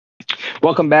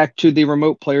Welcome back to the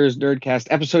Remote Players Nerdcast,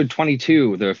 episode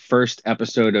 22, the first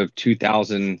episode of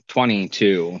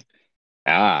 2022.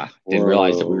 Didn't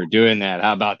realize that we were Whoa, doing that.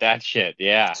 How about that shit?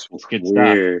 Yeah, it's it's good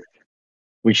stuff. weird.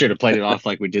 We should have played it off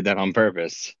like we did that on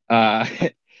purpose.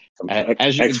 Some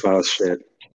As you X can, Files shit.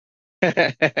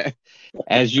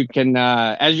 as you can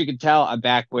tell, I'm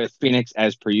back with Phoenix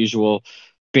as per usual.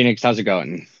 Phoenix, how's it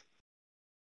going?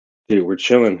 Dude, we're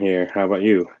chilling here. How about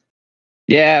you?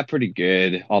 Yeah, pretty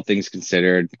good. All things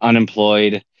considered,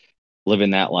 unemployed, living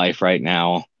that life right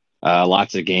now.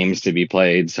 Lots of games to be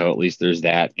played, so at least there's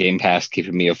that. Game Pass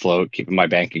keeping me afloat, keeping my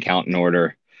bank account in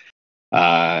order.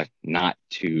 Not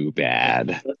too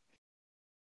bad.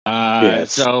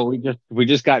 Yes. So we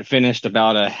just got finished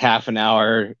about a half an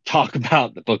hour talk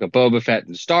about the Book of Boba Fett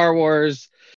and Star Wars,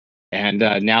 and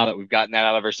now that we've gotten that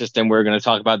out of our system, we're going to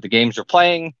talk about the games we're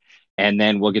playing, and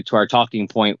then we'll get to our talking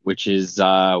point, which is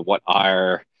what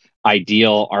our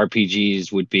ideal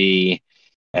RPGs would be,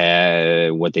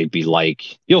 what they'd be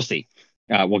like. You'll see.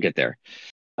 We'll get there.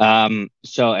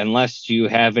 So unless you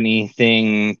have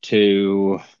anything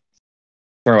to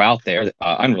throw out there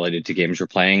unrelated to games we're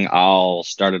playing, I'll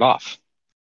start it off.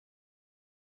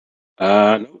 No,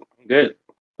 I'm good.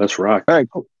 Let's All rock. right,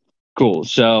 cool.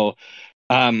 So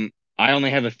I only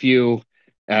have a few.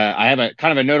 I have a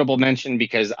kind of a notable mention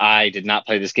because I did not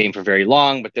play this game for very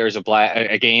long, but there's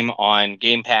a game on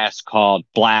Game Pass called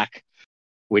Black,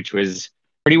 which was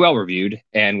pretty well reviewed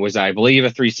and was, I believe, a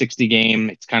 360 game.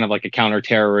 It's kind of like a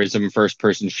counterterrorism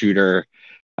first-person shooter.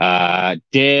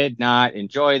 Did not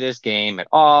enjoy this game at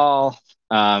all.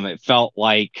 It felt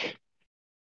like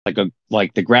the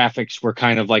graphics were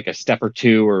kind of like a step or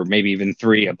two, or maybe even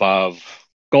three above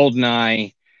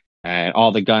GoldenEye, and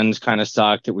all the guns kind of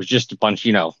sucked. It was just a bunch,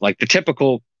 like the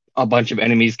typical a bunch of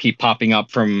enemies keep popping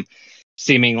up from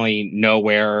seemingly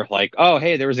nowhere, like, oh,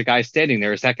 hey, there was a guy standing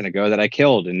there a second ago that I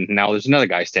killed, and now there's another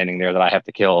guy standing there that I have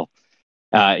to kill.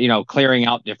 Clearing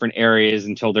out different areas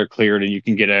until they're cleared and you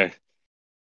can get a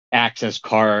access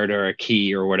card or a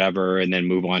key or whatever, and then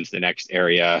move on to the next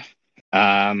area.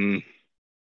 Um,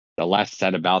 the less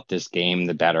said about this game,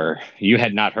 the better. You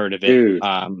had not heard of it. Dude,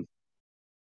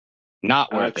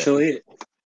 Not worth it. actually,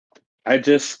 I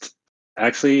just I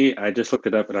just looked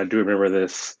it up and I do remember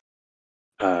this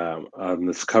on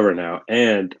this cover now.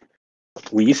 And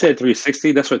when you said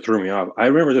 360, that's what threw me off. I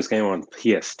remember this game on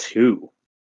PS2.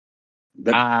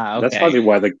 That that's Okay. probably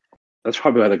why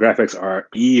the graphics are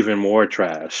even more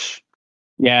trash.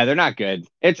 Yeah, they're not good.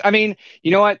 I mean,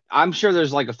 you know what? I'm sure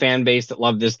there's like a fan base that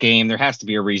loved this game. There has to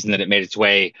be a reason that it made its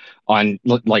way on,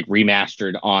 like,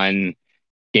 remastered on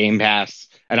Game Pass.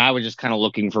 And I was just kind of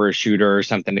looking for a shooter or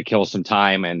something to kill some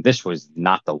time, and this was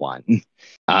not the one.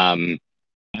 Um,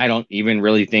 I don't even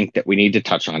really think that we need to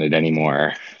touch on it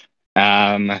anymore.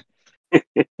 Um,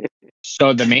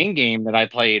 so the main game that I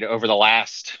played over the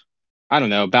last, I don't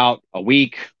know, about a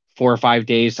week, 4 or 5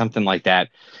 days, something like that,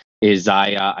 is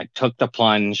I took the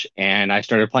plunge and I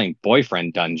started playing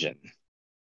Boyfriend Dungeon,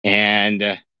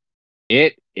 and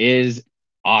it is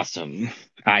awesome.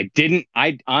 I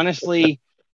honestly,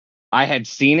 I had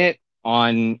seen it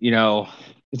on,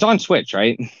 it's on Switch,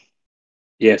 right?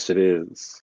 Yes, it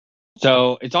is.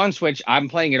 So it's on Switch. I'm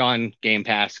playing it on Game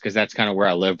Pass because that's kind of where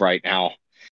I live right now.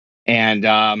 And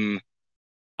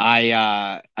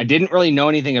I didn't really know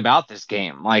anything about this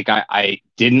game. Like I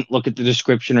didn't look at the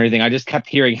description or anything. I just kept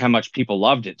hearing how much people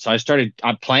loved it. So I started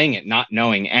playing it not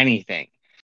knowing anything.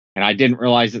 And I didn't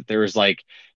realize that there was like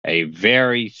a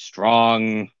very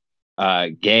strong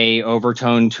gay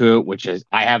overtone to it, which is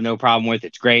I have no problem with.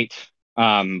 It's great.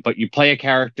 But you play a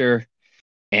character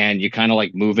and you kind of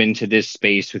like move into this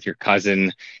space with your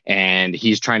cousin, and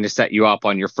he's trying to set you up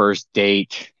on your first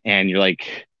date, and you're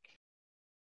like,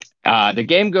 the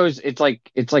game goes, it's like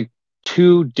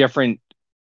two different.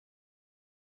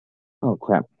 Oh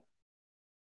crap.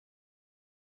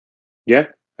 Yeah,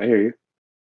 I hear you.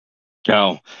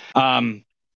 So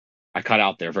I cut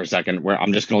out there for a second, where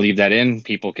I'm just going to leave that in.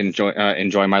 People can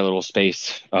enjoy my little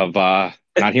space of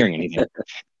not hearing anything.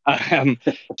 Um,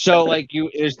 so like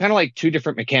there's kind of like two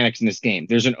different mechanics in this game.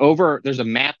 There's a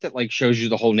map that like shows you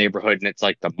the whole neighborhood, and it's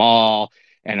like the mall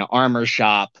and an armor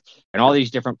shop and all these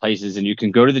different places, and you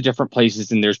can go to the different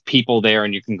places, and there's people there,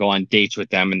 and you can go on dates with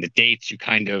them. And the dates, you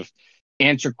kind of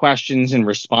answer questions and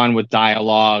respond with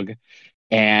dialogue,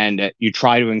 and you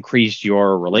try to increase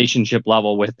your relationship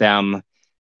level with them.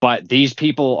 But these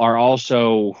people are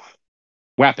also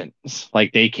weapons,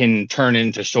 like they can turn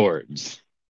into swords,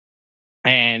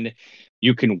 and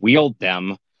you can wield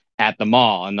them at the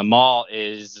mall, and the mall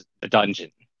is the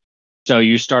dungeon. So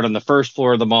you start on the first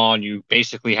floor of the mall, and you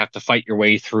basically have to fight your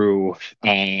way through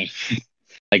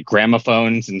like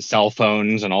gramophones and cell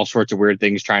phones and all sorts of weird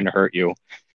things trying to hurt you,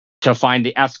 to find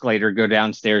the escalator, go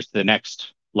downstairs to the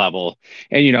next level.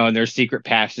 And, and there's secret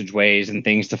passageways and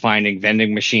things to finding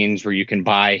vending machines where you can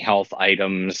buy health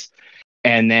items.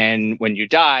 And then when you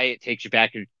die, it takes you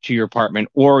back to your apartment,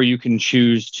 or you can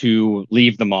choose to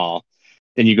leave the mall.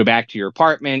 Then you go back to your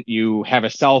apartment, you have a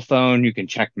cell phone, you can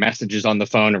check messages on the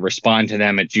phone and respond to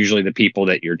them. It's usually the people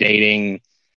that you're dating.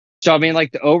 So, I mean,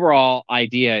 like the overall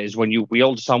idea is when you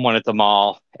wield someone at the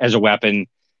mall as a weapon,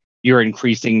 you're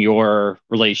increasing your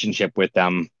relationship with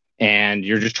them, and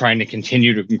you're just trying to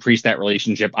continue to increase that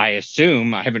relationship. I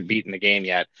assume, I haven't beaten the game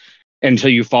yet,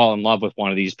 until you fall in love with one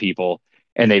of these people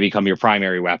and they become your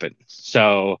primary weapon.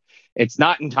 So it's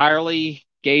not entirely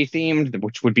gay themed,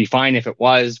 which would be fine if it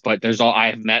was, but I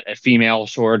have met a female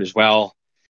sword as well.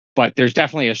 But there's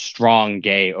definitely a strong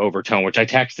gay overtone, which I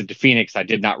texted to Phoenix. I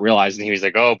did not realize, and he was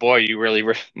like, "Oh boy, you really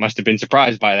must have been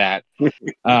surprised by that."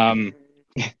 um,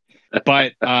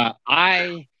 but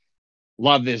I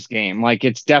love this game. Like,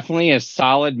 it's definitely a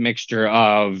solid mixture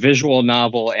of visual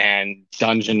novel and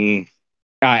dungeon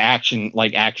action,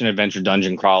 like action adventure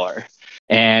dungeon crawler.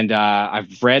 And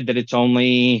I've read that it's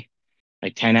only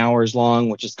like 10 hours long,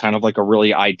 which is kind of like a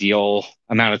really ideal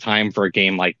amount of time for a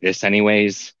game like this,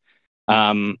 anyways.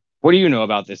 What do you know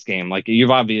about this game? Like,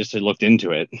 you've obviously looked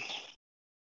into it.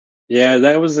 Yeah,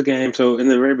 that was the game. So in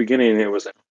the very beginning, it was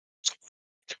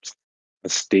a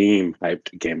Steam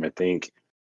hyped game, I think.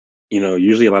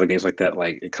 Usually a lot of games like that,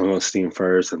 like it comes on Steam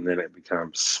first and then it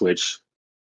becomes Switch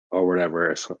or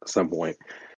whatever at some point.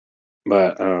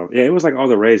 But yeah, it was like all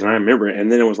the rage, and I remember it.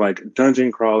 And then it was like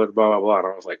dungeon crawler, blah blah blah. And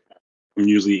I was like, I'm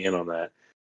usually in on that.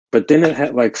 But then it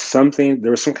had like something.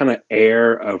 There was some kind of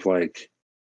air of like,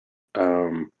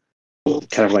 kind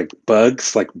of like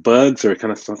bugs, or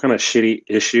kind of some kind of shitty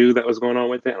issue that was going on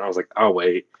with it. And I was like, I'll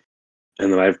wait.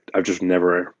 And then I've just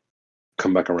never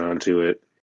come back around to it.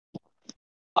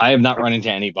 I have not run into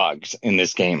any bugs in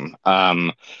this game.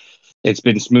 It's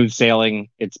been smooth sailing.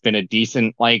 It's been a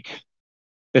decent, like,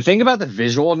 the thing about the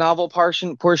visual novel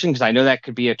portion, because I know that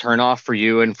could be a turnoff for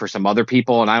you and for some other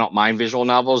people, and I don't mind visual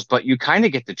novels, but you kind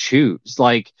of get to choose.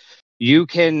 Like,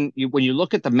 when you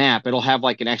look at the map, it'll have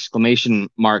like an exclamation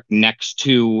mark next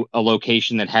to a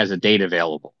location that has a date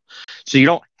available. So you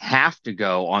don't have to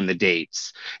go on the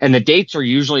dates. And the dates are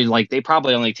usually like, they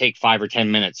probably only take 5 or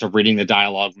 10 minutes of reading the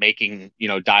dialogue, making,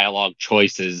 dialogue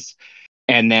choices,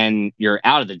 and then you're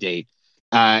out of the date.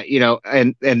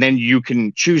 And then you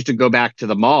can choose to go back to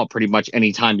the mall pretty much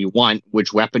anytime you want,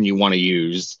 which weapon you want to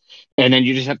use. And then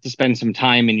you just have to spend some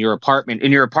time in your apartment.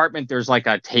 In your apartment, there's like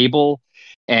a table,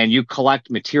 and you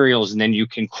collect materials, and then you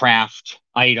can craft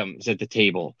items at the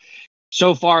table.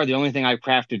 So far, the only thing I've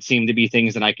crafted seem to be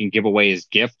things that I can give away as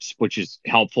gifts, which is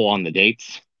helpful on the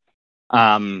dates.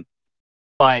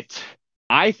 But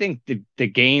I think the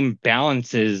game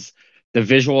balances the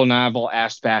visual novel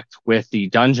aspect with the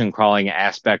dungeon crawling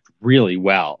aspect really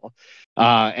well.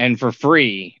 And for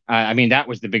free, I mean, that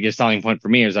was the biggest selling point for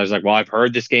me. Is I was like, well, I've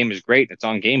heard this game is great. It's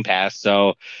on Game Pass.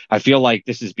 So I feel like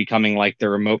this is becoming like the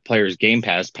Remote Players Game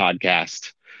Pass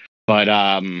podcast. But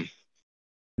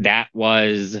that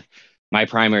was my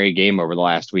primary game over the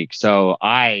last week. So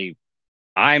I'm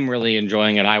really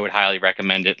enjoying it. I would highly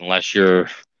recommend it, unless you're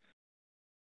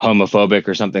homophobic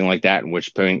or something like that, in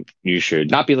which point you should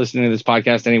not be listening to this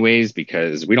podcast anyways,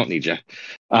 because we don't need you.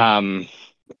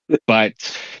 But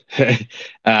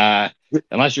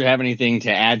unless you have anything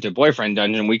to add to Boyfriend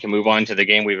Dungeon, we can move on to the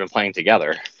game we've been playing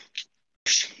together.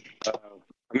 I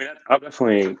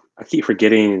mean, I keep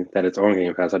forgetting that it's on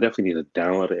Game Pass. I definitely need to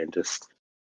download it and just.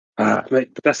 But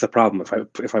that's the problem.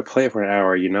 If I play it for an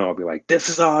hour, I'll be like, "This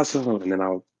is awesome," and then I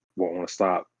won't want to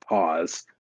stop. Pause.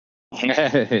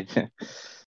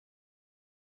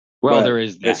 Well, but there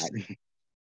is that.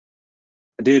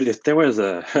 Dude, if there was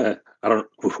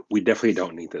we definitely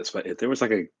don't need this, but if there was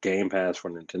like a Game Pass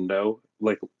for Nintendo,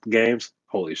 like games,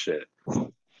 holy shit.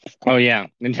 Oh yeah.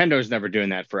 Nintendo's never doing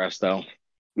that for us though.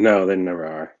 No, they never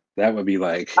are. That would be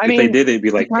like, they did, it'd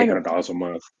be like $800 a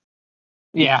month.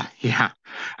 Yeah.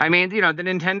 I mean, the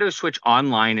Nintendo Switch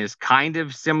Online is kind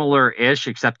of similar-ish,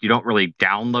 except you don't really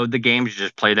download the games, you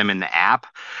just play them in the app.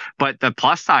 But the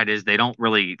plus side is they don't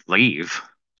really leave.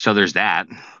 So there's that.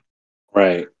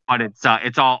 Right. But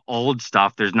it's all old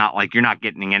stuff. There's not like, you're not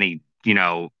getting any,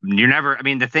 you're never, I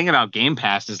mean, the thing about Game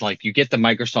Pass is like, you get the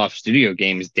Microsoft Studio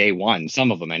games day one,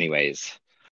 some of them anyways.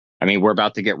 I mean, we're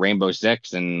about to get Rainbow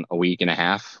Six in a week and a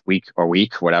half, week,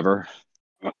 whatever.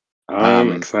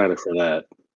 I'm excited for that.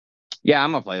 Yeah,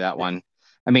 I'm gonna play that one.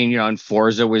 I mean, and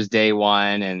Forza was day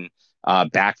one, and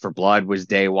Back 4 Blood was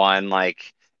day one.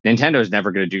 Like, Nintendo's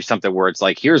never going to do something where it's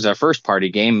like, here's a first party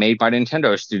game made by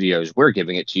Nintendo Studios. We're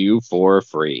giving it to you for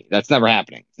free. That's never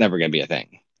happening. It's never going to be a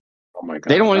thing. Oh my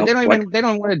They god! don't. They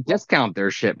don't want to discount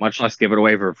their shit, much less give it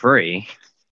away for free.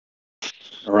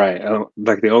 Right.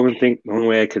 Like the only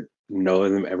way I could know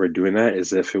them ever doing that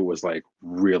is if it was like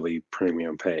really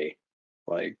premium pay,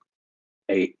 like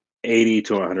 80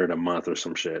 to 100 a month or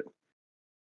some shit.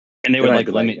 And they Then would I'd like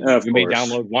be like, limit you. of You may course.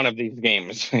 download one of these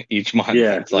games each month.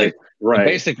 Yeah, It's like, well, right.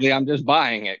 basically, I'm just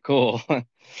buying it. Cool.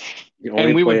 You only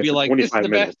And we play would it be for like, this is 25 the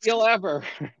best minutes. deal ever.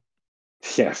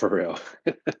 Yeah, for real.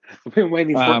 I've been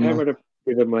waiting Um, forever to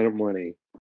pay the money.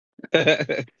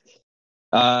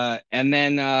 and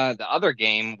then the other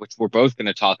game, which we're both going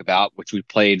to talk about, which we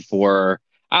played for,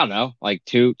 I don't know, like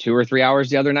 2 or 3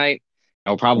 hours the other night.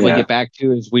 I'll probably Yeah. get back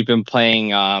to is we've been playing,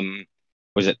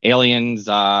 was it Aliens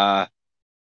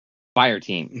Fire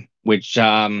Team, which,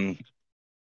 I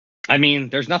mean,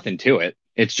 there's nothing to it.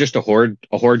 It's just a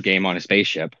horde game on a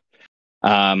spaceship.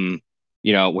 Um,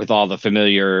 with all the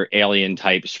familiar alien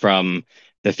types from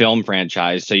the film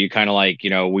franchise. So you kind of like,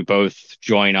 we both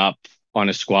join up on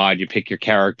a squad. You pick your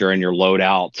character and your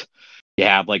loadout. You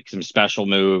have like some special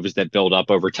moves that build up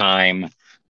over time.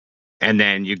 And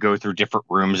then you go through different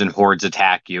rooms and hordes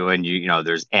attack you. And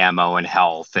there's ammo and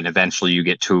health. And eventually you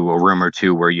get to a room or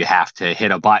two where you have to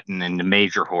hit a button and the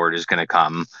major horde is going to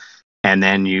come. And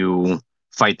then you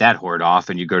fight that horde off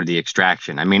and you go to the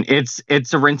extraction. I mean, it's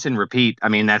a rinse and repeat. I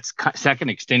mean, that's second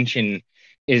extension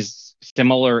is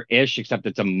similar-ish, except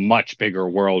it's a much bigger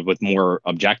world with more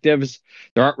objectives.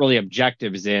 There aren't really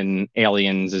objectives in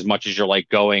Aliens as much as you're like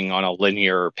going on a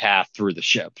linear path through the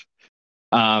ship.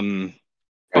 Um,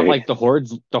 but Right. like the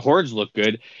hordes look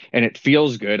good and it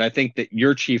feels good. I think that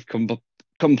your chief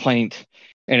complaint,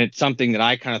 and it's something that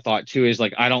I kind of thought too, is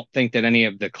like I don't think that any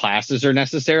of the classes are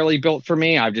necessarily built for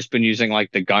me. I've just been using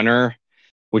like the gunner,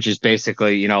 which is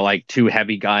basically like two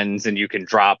heavy guns, and you can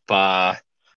drop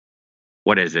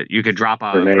what is it? You could drop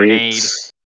a grenade,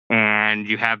 Grenades. and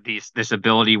you have this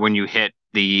ability when you hit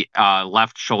the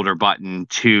left shoulder button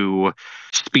to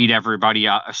speed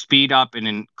up and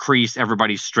increase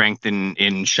everybody's strength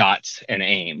in shots and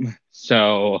aim.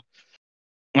 So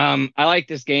I like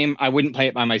this game. I wouldn't play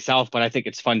it by myself, but I think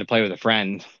it's fun to play with a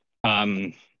friend.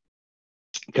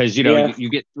 Because Yeah. you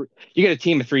get a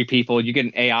team of three people, you get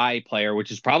an AI player,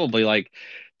 which is probably like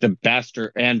the best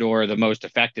or the most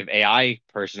effective AI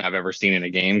person I've ever seen in a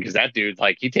game. Because that dude,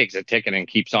 like, he takes a ticket and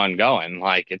keeps on going.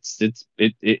 Like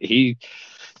he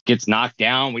gets knocked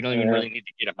down. We don't even Yeah. really need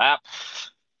to get him up.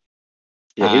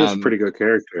 Yeah, he was a Um, pretty good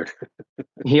character.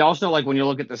 he also, like, when you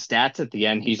look at the stats at the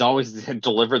end, he's always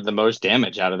delivered the most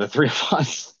damage out of the three of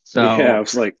us. Yeah, I So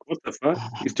was like, what the fuck?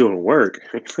 He's doing work.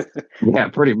 yeah,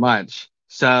 pretty much.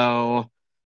 So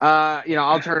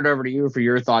I'll turn it over to you for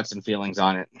your thoughts and feelings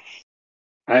on it.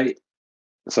 I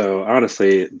So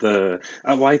honestly,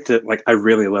 I liked it. Like I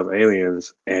really love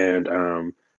Aliens, and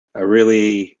I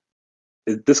really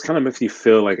this kind of makes you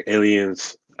feel like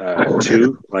Aliens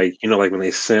 2, like like when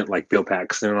they sent like Bill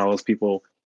Paxton and all those people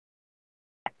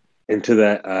into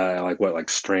that like what like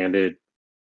stranded,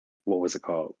 what was it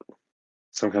called?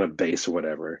 Some kind of base or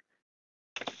whatever.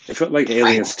 It felt like I,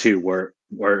 Aliens 2, where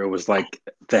it was like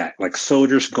that, like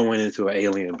soldiers going into an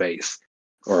alien base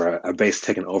or a base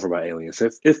taken over by aliens.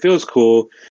 It feels cool.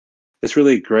 It's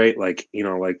really great, like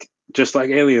like just like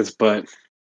Aliens, but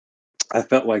I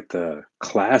felt like the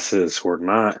classes were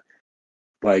not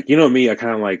like me. I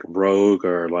kind of like Rogue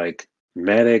or like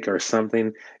Medic or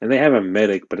something, and they have a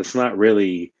medic, but it's not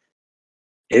really.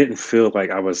 It didn't feel like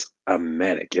I was a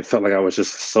medic. It felt like I was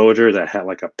just a soldier that had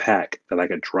like a pack that I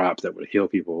could drop that would heal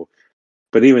people.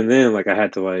 But even then, like I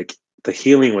had to like the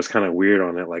healing was kind of weird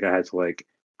on it. Like I had to like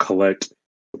collect,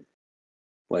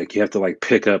 like you have to like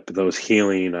pick up those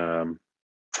healing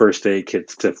first aid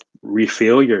kits to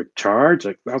refill your charge.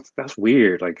 Like that's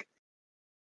weird. Like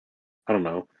I don't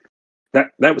know.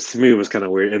 That was to me was kind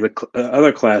of weird. And the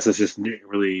other classes just didn't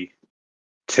really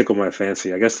tickle my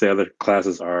fancy. I guess the other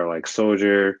classes are like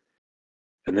soldier,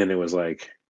 and then it was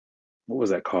like what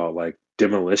was that called? Like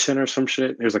demolition or some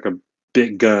shit. There's like a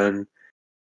big gun,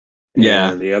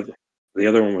 yeah, and the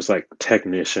other one was like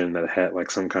technician that had like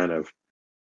some kind of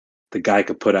the guy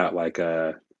could put out like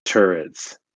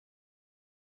turrets.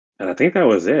 And I think that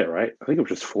was it, right? I think it was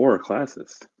just four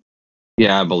classes.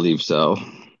 yeah, I believe so.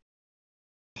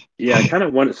 Yeah, I kind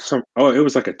of wanted some. Oh, it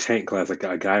was like a tank class, like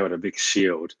a guy with a big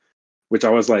shield, which I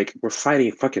was like, we're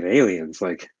fighting fucking aliens,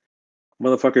 like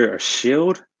motherfucker, a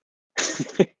shield.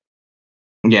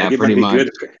 Yeah, Like it might pretty be much. good.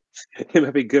 It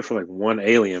might be good for like one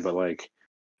alien, but like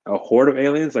a horde of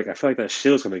aliens, like I feel like that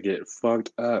shield's gonna get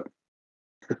fucked up.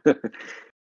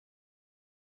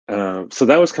 So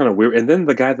that was kind of weird. And then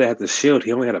the guy that had the shield,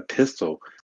 he only had a pistol.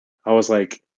 I was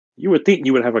like, you would think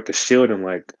you would have like a shield and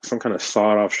like some kind of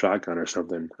sawed off shotgun or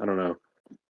something. I don't know.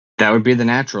 That would be the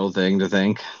natural thing to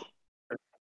think.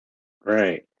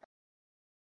 Right.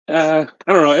 I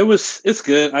don't know. It's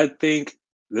good. I think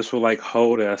this will like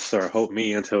hold us or hold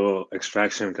me until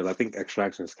Extraction because I think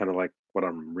Extraction is kind of like what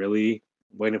I'm really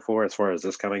waiting for as far as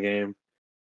this kind of game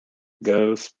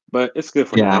goes. But it's good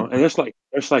for Yeah. now. And there's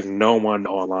like no one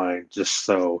online, just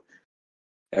so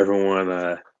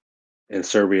everyone in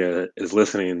Serbia is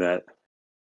listening. That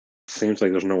seems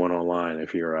like there's no one online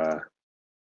if you're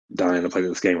dying to play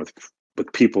this game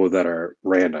with people that are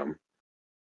random.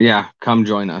 Yeah, come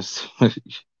join us.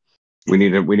 We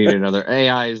need another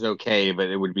AI is okay, but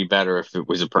it would be better if it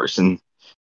was a person.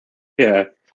 Yeah.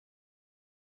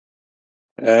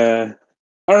 I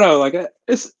don't know. Like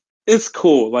it's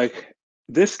cool. Like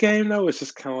this game though, it's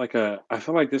just kind of like a. I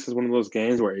feel like this is one of those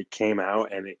games where it came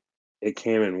out and it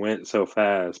came and went so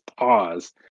fast.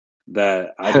 Pause.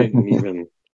 That I didn't even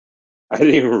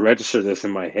register this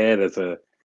in my head as a.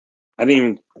 I didn't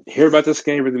even hear about this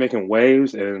game really making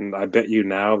waves, and I bet you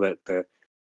now that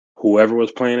whoever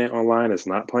was playing it online is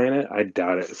not playing it. I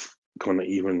doubt it's going to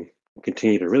even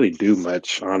continue to really do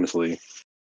much, honestly.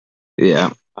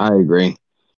 Yeah, I agree.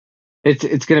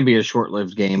 It's going to be a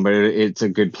short-lived game, but it's a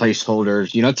good placeholder.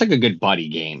 It's like a good buddy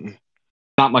game.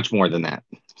 Not much more than that.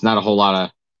 It's not a whole lot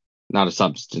of not a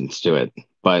substance to it,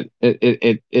 but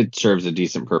it serves a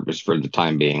decent purpose for the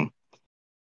time being.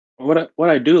 What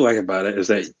I do like about it is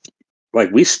that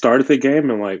like we started the game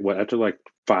and like what after like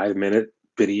 5 minute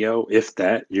video, if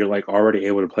that, you're like already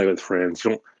able to play with friends.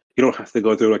 You don't have to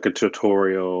go through like a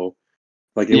tutorial.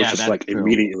 Like it was Yeah, just that's like true.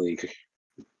 immediately.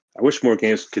 I wish more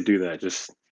games could do that.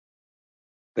 Just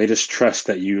they just trust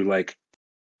that you like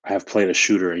have played a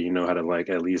shooter and you know how to like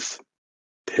at least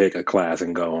pick a class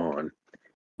and go on.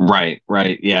 Right,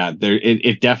 right. Yeah,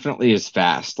 it definitely is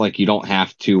fast. Like you don't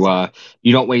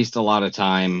waste a lot of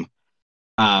time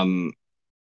um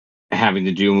having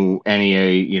to do any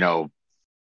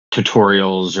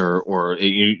tutorials or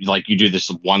you do this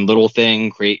one little thing,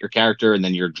 create your character, and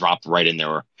then you're dropped right in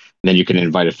there. And then you can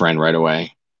invite a friend right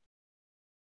away.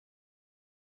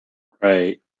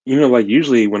 Right. Like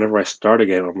usually whenever I start a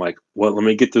game, I'm like, well, let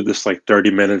me get through this like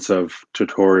 30 minutes of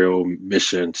tutorial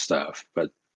mission stuff.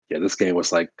 But yeah, this game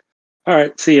was like, all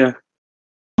right, see ya.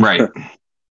 Right.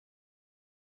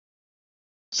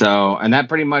 So, and that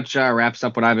pretty much wraps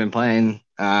up what I've been playing.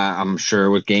 I'm sure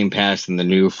with Game Pass and the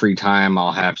new free time,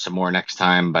 I'll have some more next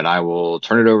time, but I will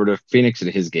turn it over to Phoenix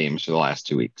and his games for the last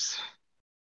 2 weeks.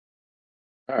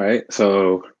 All right.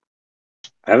 So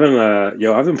I've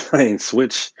been playing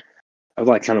Switch. I've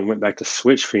like kind of went back to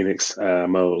Switch Phoenix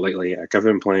mode lately. Like I've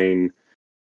been playing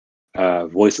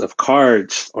Voice of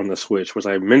Cards on the Switch, which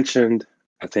I mentioned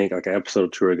I think like an episode or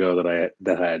two ago that I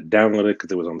had downloaded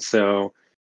because it was on sale.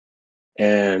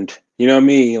 And you know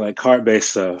me, like card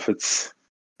based stuff, it's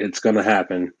gonna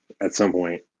happen at some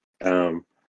point. Um,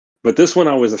 but this one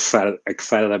I was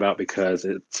excited about because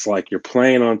it's like you're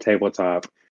playing on tabletop.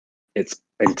 It's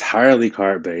entirely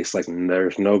card based. Like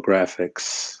there's no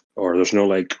graphics or there's no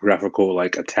like graphical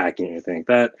like attacking or anything like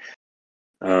that.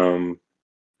 Um,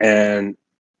 and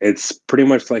it's pretty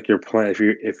much like you're playing.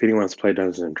 If anyone wants to play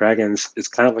Dungeons and Dragons, it's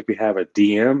kind of like you have a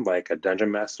DM, like a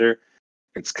dungeon master.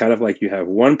 It's kind of like you have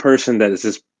one person that is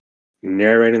just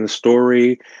narrating the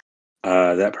story.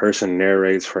 That person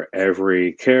narrates for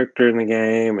every character in the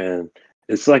game, and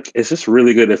it's just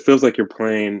really good. It feels like you're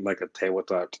playing like a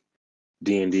tabletop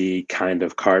D&D kind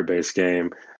of card based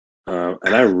game. And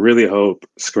I really hope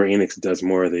Square Enix does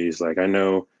more of these. Like I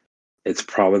know it's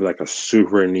probably like a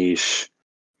super niche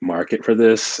market for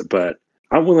this, but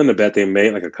I'm willing to bet they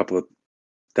made like a couple of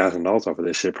 $1,000 off of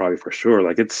this shit, probably for sure.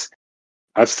 Like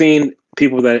I've seen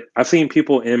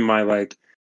people in my like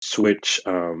Switch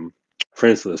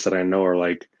friends list that I know are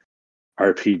like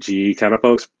RPG kind of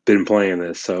folks been playing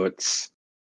this, so it's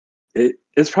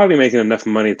probably making enough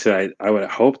money to I would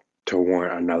hope to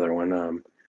warrant another one.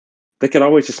 They could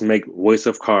always just make Voice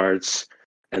of Cards,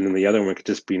 and then the other one could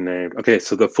just be named. Okay,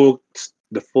 so the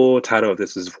full title of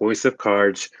this is Voice of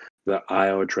Cards: The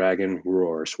Isle Dragon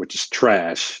Roars, which is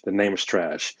trash. The name is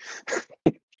trash.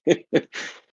 Yeah,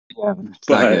 it's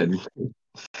not But good.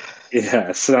 yeah,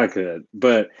 it's not good.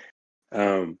 But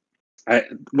um, I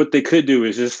what they could do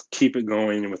is just keep it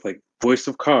going with like Voice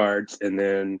of Cards, and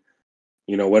then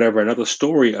whatever another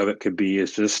story of it could be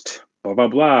is just blah blah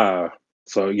blah.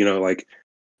 So like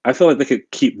I feel like they could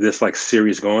keep this like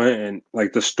series going, and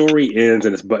like the story ends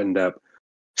and it's buttoned up.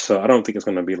 So I don't think it's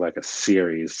going to be like a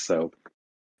series. So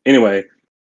anyway,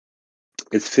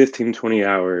 it's 15-20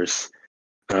 hours.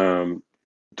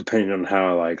 depending on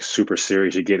how like super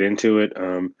serious you get into it,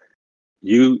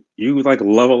 you like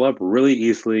level up really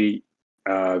easily.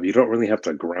 You don't really have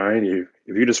to grind. If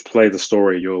you just play the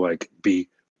story, you'll like be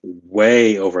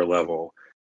way over level.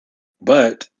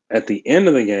 But at the end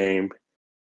of the game,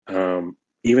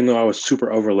 even though I was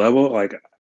super over level, like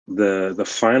the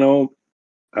final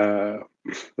uh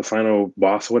the final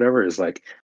boss or whatever is like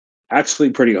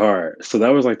actually pretty hard. So that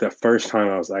was like the first time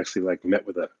I was actually like met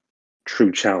with a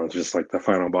true challenge, just like the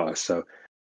final boss. So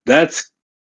that's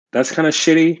kind of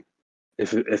shitty.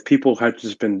 If people had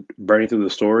just been burning through the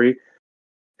story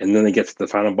and then they get to the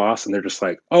final boss and they're just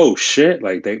like, oh shit,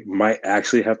 like they might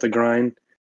actually have to grind.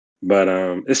 But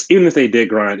it's even if they did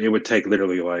grind, it would take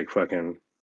literally like fucking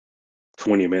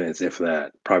 20 minutes, if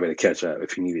that, probably to catch up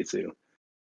if you needed to.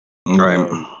 Right.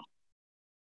 Um,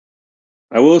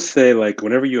 I will say, like,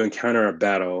 whenever you encounter a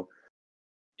battle,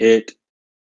 it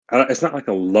it's not like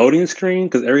a loading screen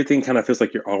because everything kind of feels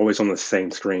like you're always on the same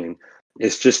screen.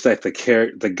 It's just that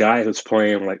the guy who's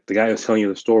playing, like the guy who's telling you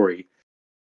the story,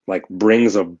 like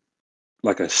brings a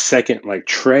second like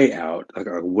tray out, like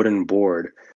a wooden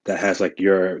board that has like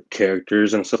your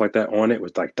characters and stuff like that on it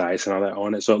with like dice and all that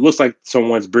on it. So it looks like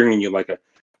someone's bringing you like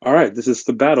all right, this is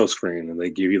the battle screen, and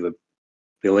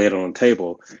they lay it on the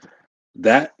table.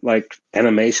 That like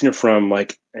animation from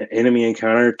like an enemy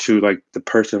encounter to like the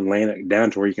person laying it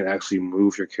down to where you can actually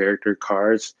move your character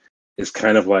cards is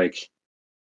kind of like,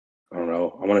 I don't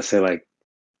know, I want to say like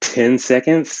 10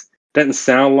 seconds. Doesn't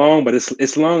sound long, but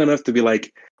it's long enough to be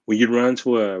like when you run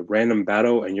to a random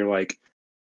battle and you're like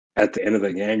at the end of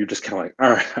the game, you're just kind of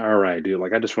like, all right, dude.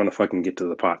 Like I just want to fucking get to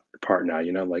the part now,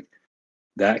 like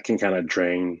that can kind of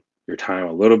drain your time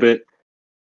a little bit.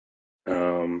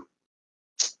 Um,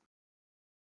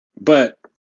 but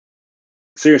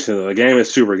seriously though, the game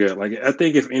is super good. Like I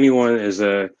think if anyone is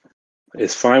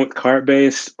fine with card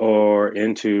based or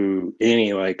into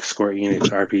any like Square Enix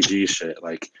RPG shit,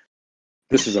 like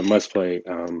this is a must play.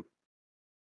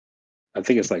 I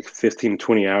think it's like 15,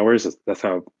 20 hours. That's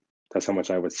how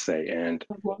much I would say. And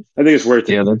I think it's worth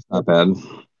it. Yeah, that's not bad.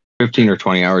 15 or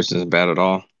 20 hours isn't bad at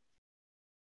all.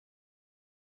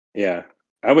 Yeah.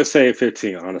 I would say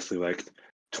 15, honestly. Like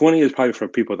 20 is probably for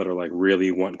people that are like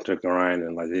really wanting to grind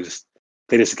and like they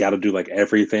just gotta do like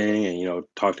everything and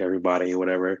talk to everybody or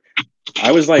whatever.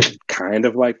 I was like kind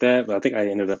of like that, but I think I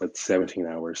ended up at 17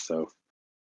 hours, so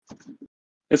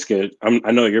it's good.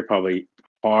 I know you're probably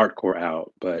hardcore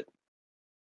out, but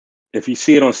if you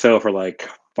see it on sale for like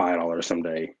 $5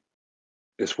 someday,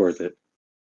 it's worth it.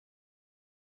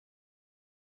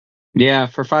 Yeah,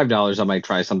 for $5, I might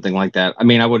try something like that. I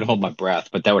mean, I wouldn't hold my breath,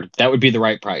 but that would be the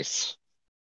right price.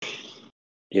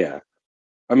 Yeah.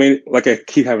 I mean, like I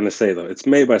keep having to say though, it's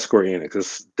made by Square Enix.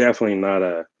 It's definitely not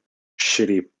a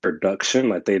shitty production.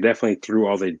 Like they definitely threw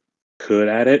all they could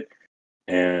at it.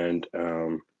 And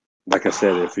like I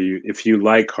said, if you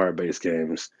like card based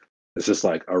games, it's just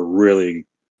like a really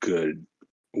good,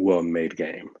 well made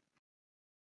game.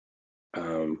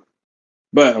 Um,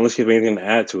 but unless you have anything to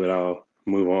add to it, I'll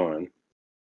move on.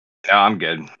 No, I'm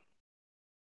good.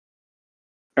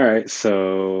 All right,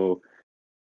 so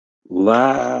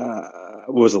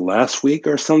was it last week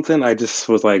or something? I just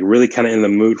was like really kind of in the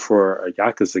mood for a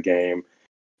Yakuza game,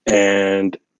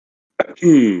 and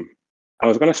I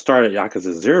was gonna start at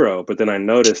Yakuza 0, but then I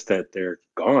noticed that they're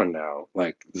gone now.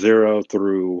 Like 0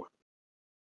 through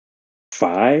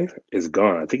 5 is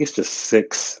gone. I think it's just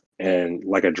 6 and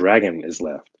Like a Dragon is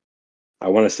left. I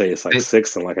want to say it's like They,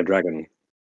 6 and Like a Dragon.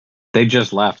 they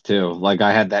just left too. Like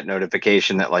I had that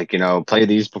notification that like, play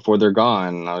these before they're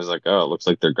gone. And I was like, oh, it looks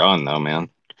like they're gone though, man.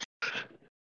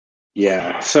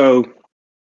 Yeah, so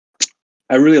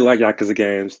I really like Yakuza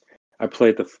games. I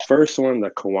played the first one, the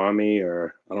Kiwami,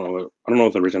 or I don't know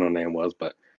what the original name was,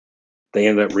 but they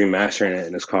ended up remastering it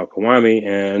and it's called Kiwami,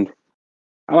 and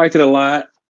I liked it a lot.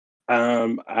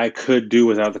 I could do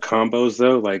without the combos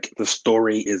though. Like the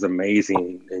story is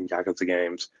amazing in Yakuza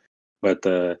games, but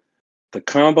the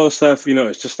combo stuff,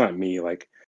 it's just not me. Like,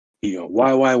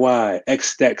 Y,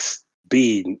 X, Dex,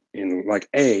 B, and like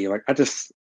A. Like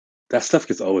that stuff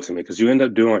gets old to me because you end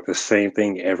up doing like the same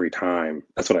thing every time.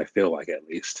 That's what I feel like, at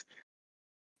least.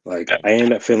 Like I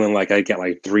end up feeling like I get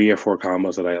like 3 or 4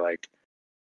 combos that I like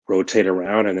rotate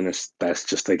around, and then that's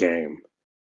just a game.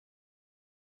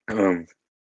 Um,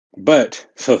 but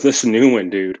so this new one,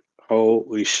 dude,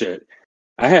 holy shit!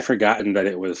 I had forgotten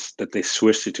that they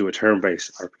switched it to a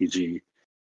turn-based RPG,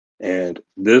 and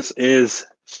this is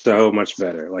so much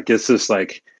better. Like it's just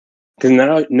like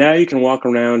because now you can walk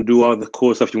around, do all the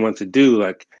cool stuff you want to do,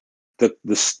 like the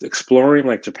exploring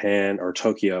like Japan or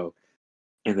Tokyo.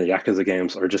 in the Yakuza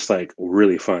games are just like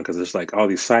really fun because there's like all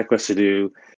these side quests to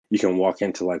do. You can walk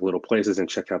into like little places and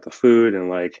check out the food, and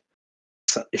like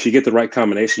if you get the right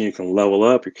combination, you can level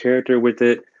up your character with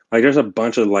it. Like there's a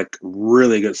bunch of like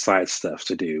really good side stuff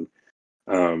to do.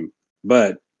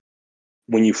 But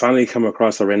when you finally come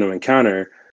across a random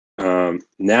encounter,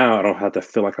 now I don't have to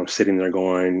feel like I'm sitting there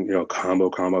going, combo,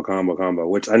 combo, combo, combo,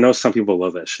 which I know some people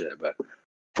love that shit, but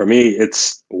for me,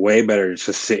 it's way better to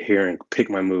just sit here and pick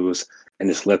my moves and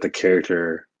just let the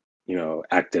character,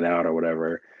 act it out or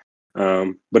whatever.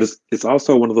 But it's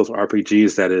also one of those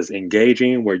RPGs that is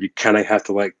engaging where you kind of have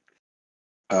to like,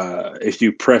 if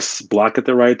you press block at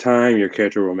the right time, your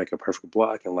character will make a perfect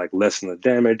block and like lessen the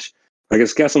damage. Like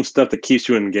it's got some stuff that keeps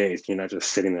you engaged. You're not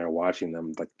just sitting there watching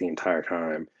them like the entire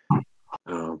time.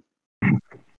 Um,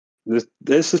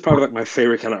 this is probably like my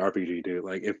favorite kind of RPG, dude.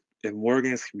 Like if more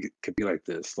games could be like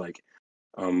this, like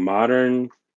a modern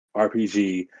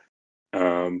RPG.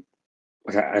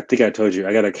 Like I think I told you,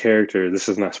 I got a character. This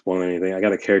is not spoiling anything. I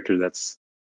got a character that's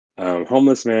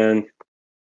homeless man,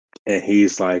 and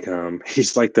he's like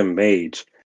the mage,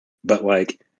 but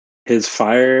like his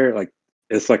fire, like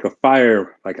it's like a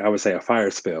fire, like I would say a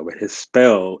fire spell, but his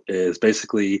spell is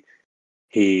basically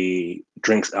he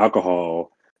drinks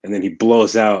alcohol and then he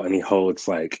blows out and he holds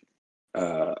like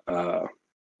what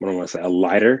do I want to say, a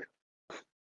lighter.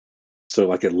 So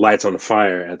like it lights on the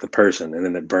fire at the person and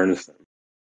then it burns them.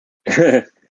 I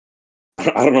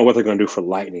don't know what they're gonna do for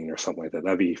lightning or something like that.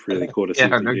 That'd be really cool to see Yeah,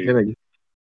 what they no do.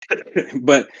 kidding.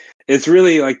 But it's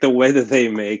really like the way that they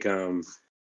make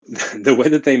the way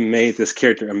that they made this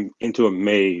character into a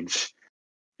mage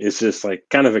is just like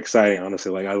kind of exciting,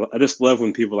 honestly. Like I just love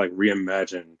when people like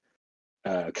reimagine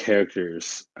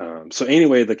characters. So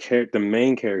anyway, the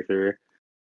main character,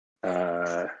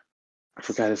 I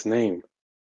forgot his name.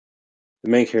 The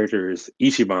main character is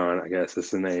Ichiban, I guess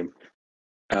is the name.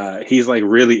 He's like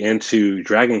really into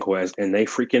Dragon Quest, and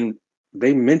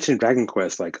they mention Dragon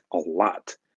Quest like a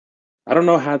lot. I don't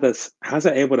know how's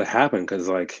that able to happen because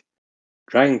like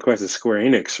Dragon Quest is Square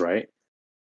Enix, right?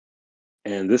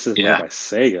 And this is made Yeah. by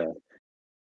Sega.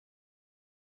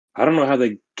 I don't know how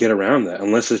they get around that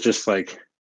unless it's just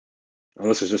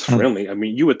Hmm. friendly. I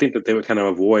mean, you would think that they would kind of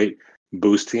avoid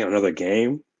boosting another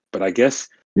game, but I guess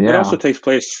it also Yeah. takes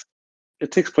place.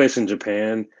 It takes place in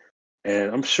Japan,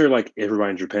 and I'm sure like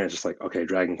everybody in Japan is just like, okay,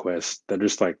 Dragon Quest. They're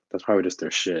just like that's probably just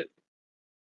their shit.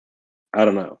 I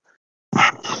don't know,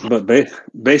 but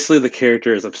basically the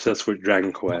character is obsessed with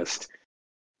Dragon Quest,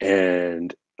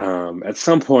 and at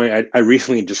some point, I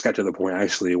recently just got to the point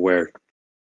actually where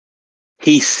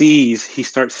he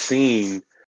starts seeing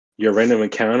your random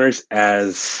encounters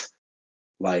as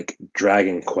like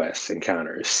Dragon Quest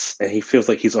encounters, and he feels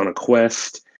like he's on a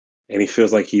quest, and he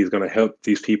feels like he's gonna help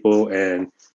these people,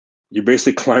 and you're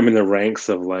basically climbing the ranks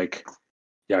of like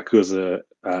Yakuza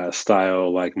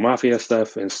style like mafia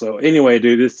stuff. And so anyway,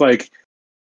 dude, it's like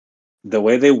the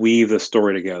way they weave the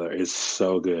story together is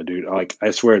so good, dude. Like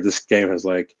I swear this game has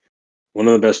like one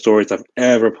of the best stories I've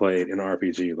ever played in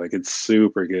RPG. Like it's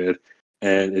super good.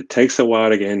 And it takes a while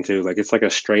to get into. Like it's like a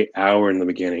straight hour in the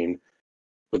beginning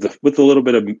with a little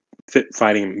bit of fit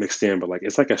fighting mixed in, but like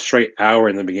it's like a straight hour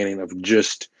in the beginning of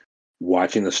just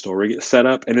watching the story get set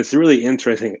up. And it's really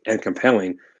interesting and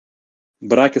compelling.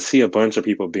 But I could see a bunch of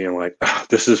people being like, "Ah,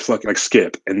 this is fucking like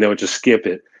skip," and they'll just skip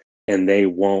it and they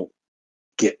won't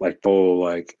get like full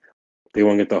like they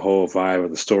won't get the whole vibe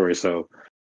of the story. So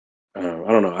I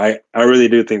don't know. I really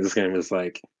do think this game is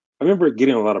like I remember it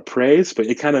getting a lot of praise, but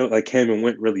it kind of like came and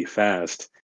went really fast.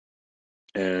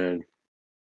 And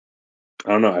I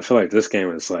don't know. I feel like this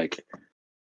game is like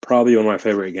probably one of my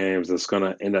favorite games that's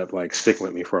gonna end up like sticking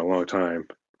with me for a long time,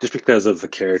 just because of the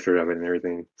character of it and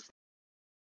everything.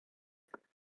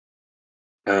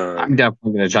 I'm Um,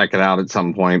 definitely gonna check it out at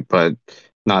some point, but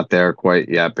not there quite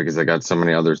yet because I got so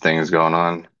many other things going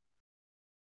on.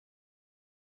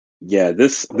 yeah,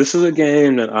 this is a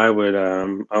game that I would,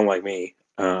 unlike me,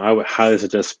 I would highly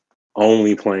suggest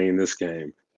only playing this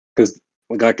game because,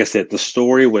 like I said, the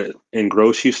story would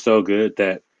engross you so good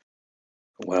that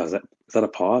wow, is that a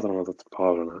pause? I don't know if that's a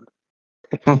pause or not.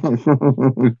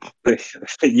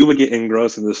 You would get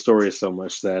engrossed in the story so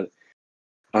much that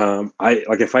I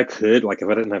like if I could, like if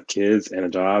I didn't have kids and a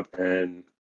job and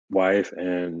wife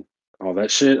and all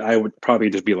that shit, I would probably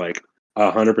just be like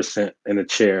 100% in a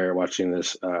chair watching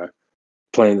this,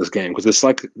 playing this game because it's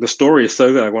like the story is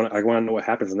so good. I want to know what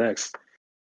happens next.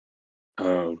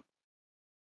 Um,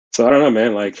 so I don't know,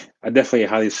 man. Like I definitely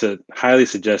highly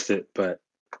suggest it, but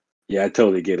yeah, I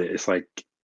totally get it. It's like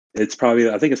it's probably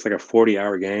I think it's like a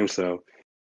 40-hour game, so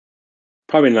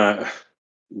probably not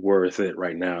worth it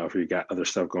right now if you got other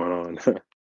stuff going on.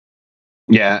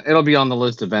 Yeah, it'll be on the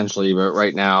list eventually, but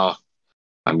right now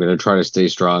I'm gonna try to stay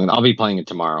strong. And I'll be playing it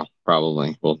tomorrow,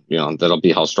 probably. Well, that'll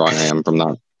be how strong I am from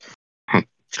that.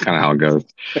 It's kind of how it goes.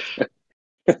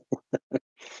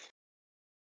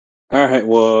 All right.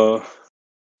 Well,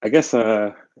 I guess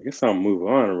I'll move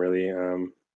on. Really. I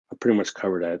pretty much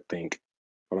covered, I think,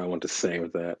 what I want to say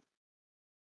with that.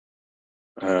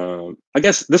 I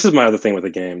guess this is my other thing with the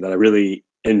game that I really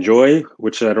enjoy,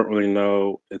 which I don't really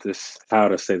know if this how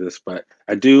to say this, but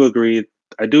I do agree.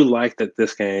 I do like that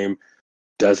this game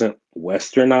doesn't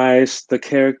westernize the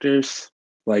characters.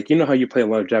 Like, you know how you play a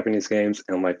lot of Japanese games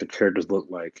and like the characters look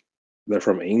like they're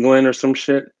from England or some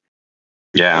shit.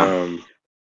 Yeah. Um,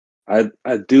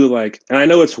 I do like, and I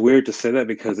know it's weird to say that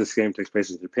because this game takes place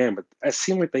in Japan, but it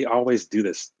seems like they always do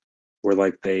this, where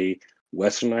like they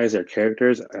westernize their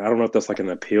characters. I don't know if that's like an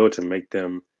appeal to make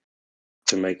them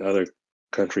to make other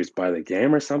countries buy the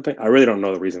game or something. I really don't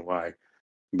know the reason why,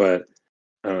 but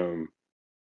um,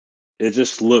 it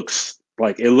just looks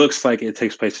like it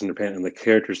takes place in Japan, and the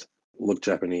characters look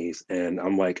Japanese. And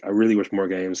I'm like, I really wish more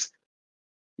games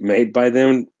made by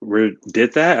them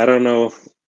did that. I don't know.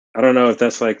 I don't know if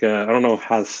that's like I don't know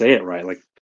how to say it right. Like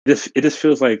this, it just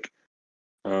feels like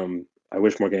I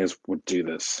wish more games would do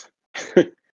this.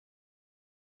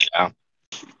 Yeah.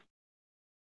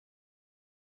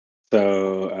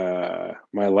 So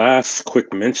my last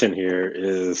quick mention here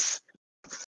is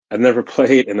I've never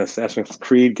played an Assassin's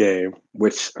Creed game,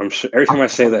 which I'm sure every time I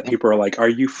say that, people are like, "Are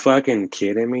you fucking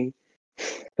kidding me?"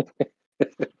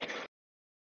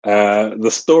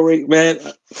 The story, man,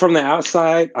 from the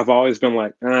outside, I've always been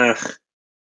like,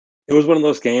 it was one of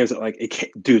those games that,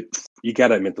 like, dude, you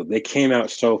gotta admit though, they came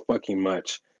out so fucking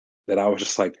much that I was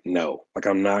just like, no, like,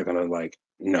 I'm not gonna like,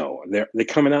 no, they're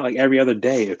coming out like every other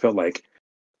day. It felt like,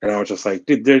 and I was just like,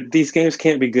 dude, these games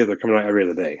can't be good. They're coming out every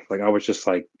other day. Like, I was just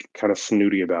like, kind of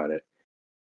snooty about it.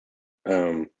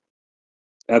 Um,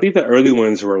 I think the early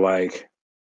ones were like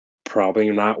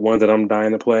probably not one that I'm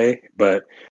dying to play, but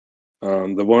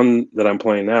the one that I'm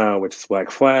playing now, which is Black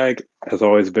Flag, has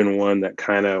always been one that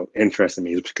kind of interested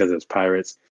me just because it's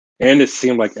pirates. And it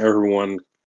seemed like everyone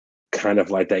kind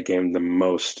of liked that game the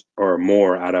most or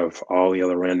more out of all the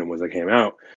other random ones that came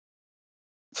out.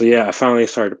 So yeah, I finally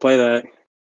started to play that.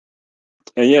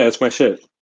 And yeah, it's my shit.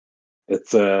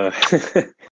 It's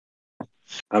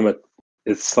I'm a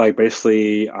it's like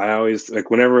basically I always like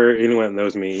whenever anyone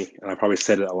knows me, and I probably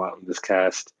said it a lot in this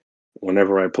cast,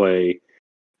 whenever I play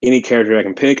any character I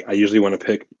can pick, I usually want to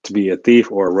pick to be a thief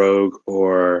or a rogue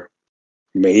or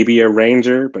maybe a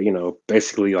ranger, but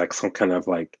basically like some kind of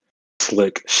like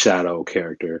slick shadow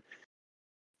character.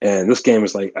 And this game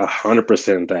is like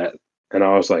 100% that. And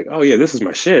I was like, oh yeah, this is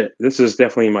my shit. This is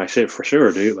definitely my shit for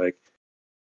sure, dude. Like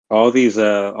all these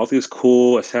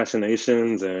cool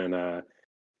assassinations and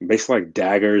basically like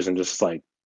daggers and just like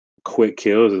quick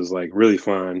kills is like really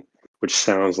fun, which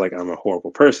sounds like I'm a horrible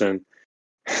person.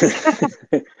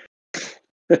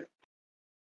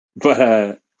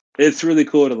 But it's really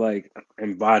cool to like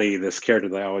embody this character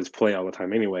that I always play all the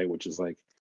time anyway, which is like,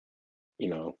 you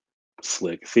know,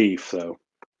 slick thief. So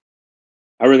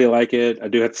I really like it. I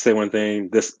do have to say one thing.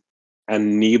 This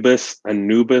Anubis,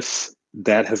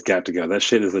 that has got to go. That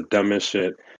shit is the dumbest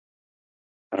shit.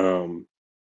 Um,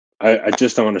 I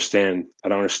just don't understand. I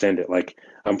don't understand it. Like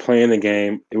I'm playing the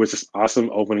game. It was this awesome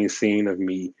opening scene of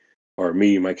me,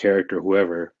 my character,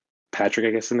 whoever, Patrick, I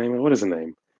guess the name. What is the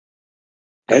name?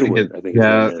 I think Edward, I think his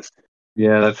name is.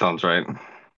 that sounds right.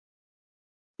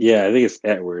 Yeah, I think it's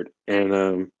Edward.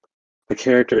 And the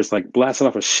character is like blasting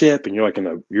off a ship, and you're like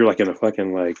in a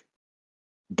fucking like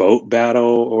boat battle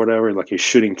or whatever. Like you're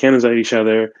shooting cannons at each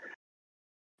other,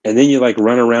 and then you like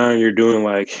run around. You're doing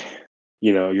like,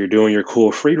 you're doing your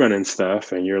cool free running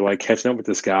stuff, and you're like catching up with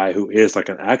this guy who is like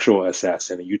an actual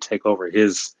assassin, and you take over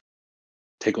his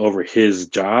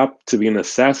job to be an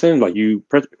assassin. Like you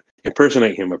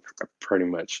impersonate him pretty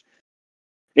much.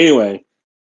 Anyway,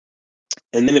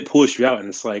 and then it pulls you out, and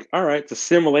it's like, all right, the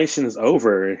simulation is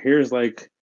over, and here's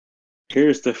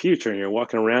the future, and you're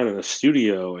walking around in a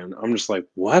studio, and I'm just like,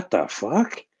 what the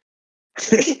fuck?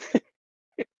 Dude,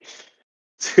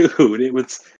 so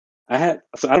I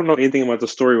don't know anything about the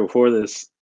story before this,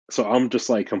 so I'm just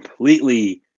like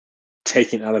completely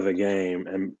taken out of the game,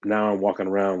 and now I'm walking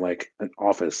around like an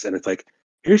office, and it's like,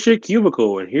 here's your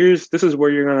cubicle, and this is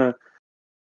where you're gonna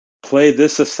play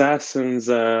this assassin's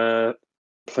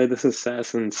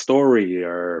story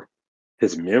or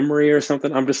his memory or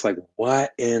something. I'm just like,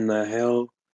 what in the hell?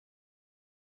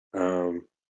 Um,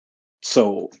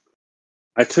 so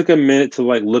I took a minute to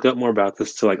like look up more about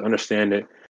this to like understand it.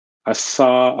 I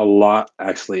saw a lot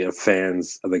actually of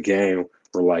fans of the game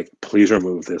were like, please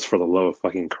remove this for the love of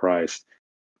fucking Christ,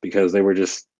 because they were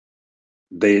just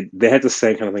they had the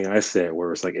same kind of thing I said,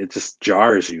 where it's like it just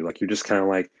jars you, like you're just kind of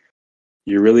like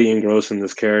you're really engrossed in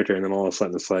this character, and then all of a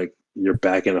sudden it's like you're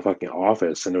back in a fucking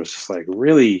office, and it was just like,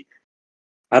 really,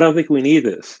 I don't think we need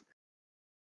this.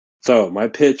 So my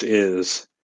pitch is,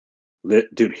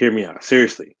 dude, hear me out.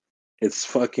 Seriously, it's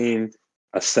fucking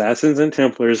assassins and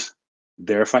Templars.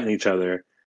 They're fighting each other,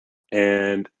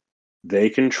 and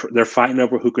they're fighting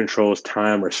over who controls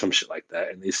time or some shit like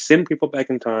that, and they send people back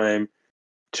in time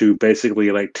to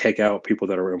basically like take out people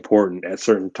that are important at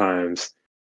certain times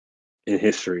in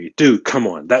history. Dude, come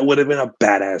on, that would have been a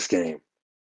badass game.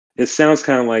 It sounds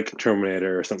kind of like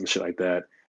Terminator or something shit like that,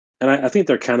 and I think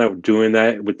they're kind of doing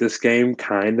that with this game,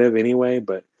 kind of anyway.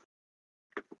 But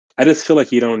I just feel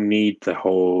like you don't need the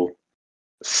whole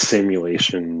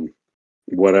simulation,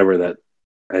 whatever that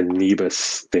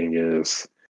Anubis thing is.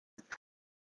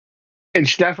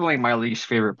 It's definitely my least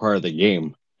favorite part of the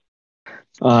game.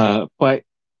 But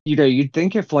you'd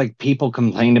think if like people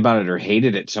complained about it or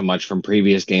hated it so much from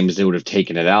previous games, they would have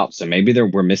taken it out. So maybe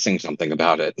we're missing something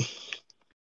about it.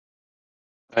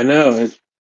 I know,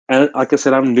 and like I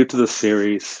said, I'm new to the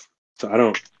series, so I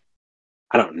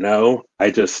don't know. I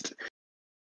just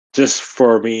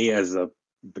for me as a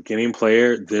beginning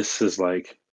player, this is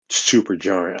like super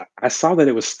jarring. I saw that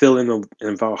it was still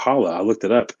in Valhalla. I looked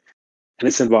it up, and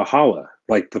it's in Valhalla.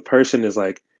 Like the person is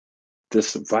like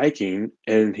this Viking,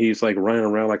 and he's like running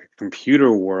around like a computer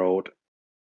world,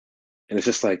 and it's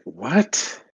just like,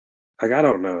 what? Like, I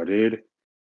don't know, dude.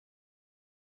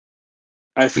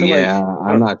 I feel Yeah, like I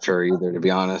I'm don't. not sure either, to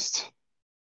be honest.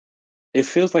 It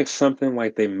feels like something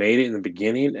like they made it in the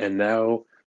beginning, and now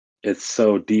it's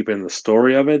so deep in the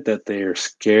story of it that they're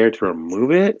scared to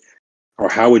remove it. Or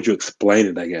how would you explain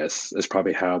it? I guess is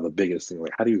probably how the biggest thing.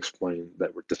 Like, how do you explain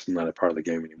that this is not a part of the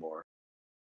game anymore?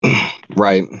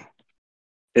 Right.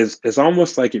 It's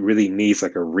almost like it really needs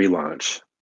like a relaunch.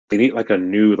 They need like a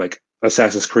new like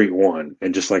Assassin's Creed 1,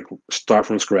 and just like start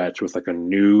from scratch with like a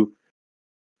new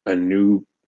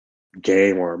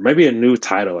game, or maybe a new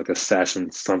title like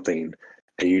Assassin something,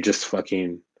 and you just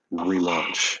fucking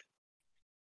relaunch.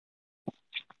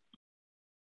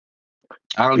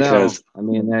 I don't know. Because I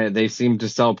mean, they seem to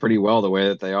sell pretty well the way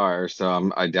that they are,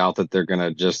 so I doubt that they're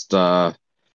gonna just.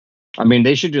 I mean,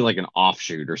 they should do like an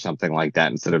offshoot or something like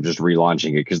that instead of just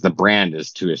relaunching it because the brand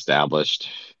is too established.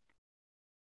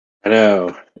 I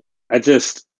know, I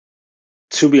just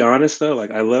to be honest though,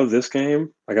 like I love this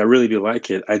game. Like I really do like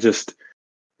it. I just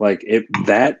like it,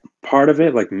 that part of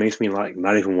it like makes me like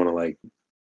not even want to like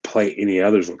play any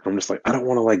others. Like, I'm just like, I don't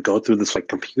want to like go through this like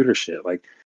computer shit. Like,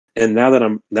 and now that I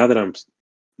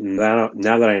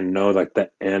know like the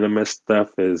anime stuff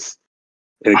it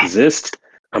exists,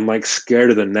 I'm like scared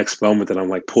of the next moment that I'm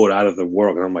like pulled out of the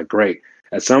world. And I'm like, great.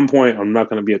 At some point, I'm not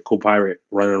going to be a cool pirate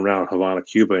running around Havana,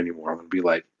 Cuba anymore. I'm going to be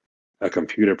like a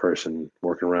computer person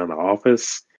working around the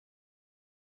office.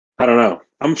 I don't know.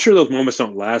 I'm sure those moments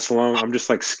don't last long. I'm just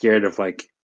like scared of like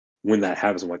when that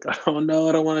happens. I'm like, oh no,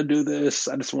 I don't want to do this.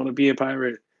 I just want to be a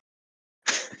pirate.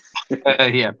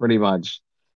 Yeah, pretty much.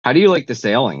 How do you like the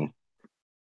sailing?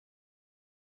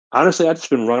 Honestly, I've just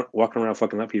been walking around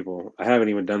fucking up people. I haven't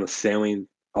even done the sailing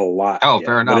a lot Oh, yet,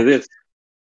 fair but enough. it is,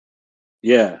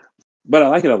 yeah. But I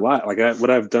like it a lot. Like what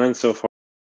I've done so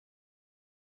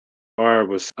far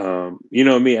was, you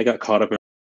know me, I got caught up in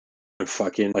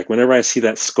fucking like whenever I see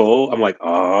that skull, I'm like,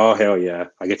 oh hell yeah,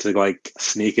 I get to like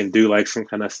sneak and do like some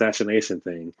kind of assassination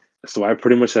thing. So I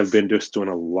pretty much have been just doing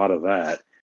a lot of that.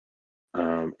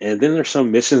 And then there's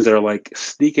some missions that are like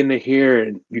sneak into here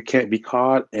and you can't be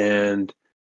caught and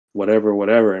whatever,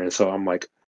 whatever. And so I'm like,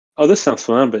 oh, this sounds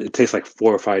fun, but it takes like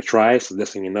 4 or 5 tries. So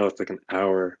this thing you know, it's like an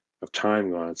hour of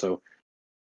time gone. So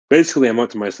basically, I'm up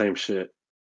to my same shit.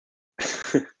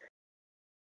 I'm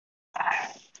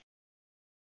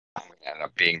gonna end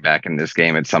up being back in this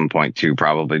game at some point too,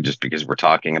 probably just because we're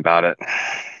talking about it.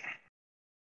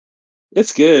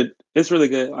 It's good. It's really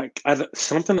good. Like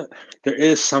something, there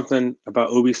is something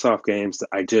about Ubisoft games that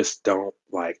I just don't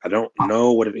like. I don't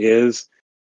know what it is.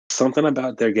 Something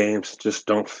about their games just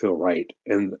don't feel right.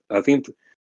 And I think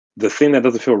the thing that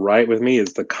doesn't feel right with me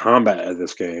is the combat of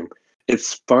this game.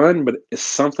 It's fun, but it's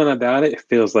something about it. It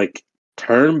feels like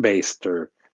turn-based. Or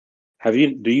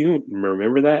do you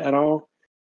remember that at all?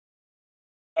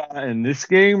 In this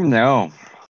game, no.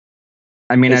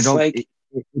 I mean, I It's don't. like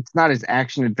It's not as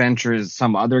action adventure as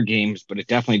some other games, but it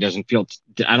definitely doesn't feel.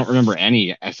 I don't remember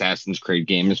any Assassin's Creed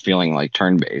games feeling like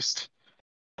turn based.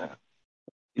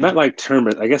 not like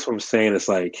turn-based. I guess what I'm saying is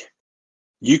like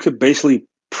you could basically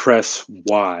press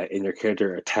Y and your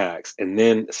character attacks, and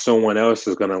then someone else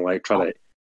is gonna like try to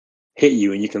hit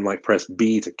you, and you can like press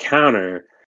B to counter.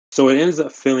 So it ends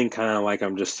up feeling kind of like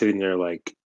I'm just sitting there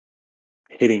like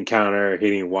hitting counter,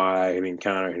 hitting Y, hitting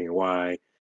counter, hitting Y.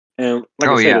 And like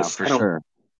I Oh said, yeah, it's for sure.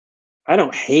 I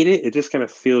don't hate it. It just kind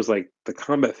of feels like the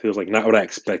combat feels like not what I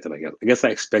expected. I guess I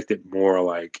expected more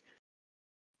like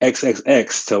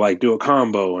XXX to like do a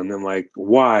combo and then like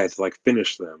Y to like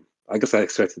finish them. I guess I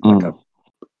expected Mm,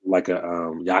 like a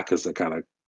Yakuza kind of.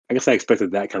 I guess I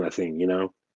expected that kind of thing.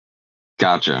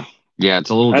 gotcha. Yeah, it's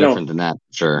a little I don't different than that,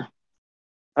 for sure.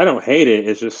 I don't hate it.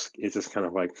 It's just kind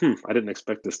of like I didn't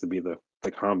expect this to be the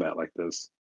combat like this.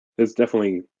 It's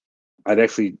definitely I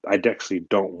actually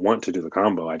don't want to do the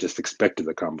combo. I just expected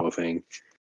the combo thing.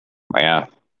 Yeah.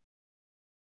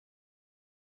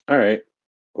 All right.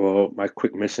 Well, my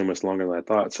quick mission was longer than I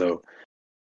thought, so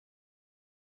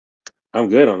I'm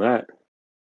good on that.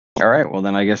 All right. Well,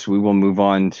 then I guess we will move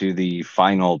on to the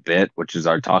final bit, which is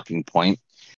our talking point.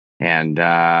 And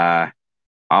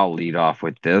I'll lead off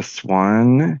with this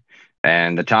one.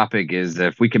 And the topic is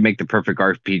if we could make the perfect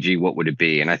RPG, what would it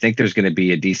be? And I think there's going to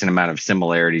be a decent amount of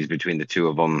similarities between the two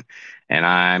of them. And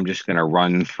I'm just going to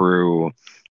run through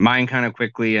mine kind of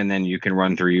quickly, and then you can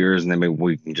run through yours, and then maybe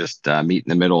we can just meet in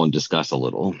the middle and discuss a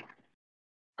little.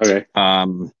 Okay.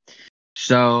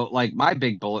 So like my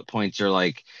big bullet points are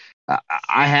like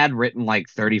I had written like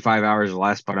 35 hours or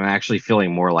less, but I'm actually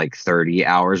feeling more like 30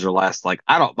 hours or less. Like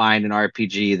I don't mind an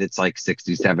RPG that's like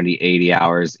 60, 70, 80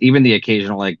 hours. Even the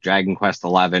occasional like Dragon Quest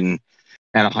 11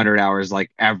 at 100 hours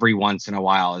like every once in a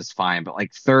while is fine, but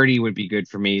like 30 would be good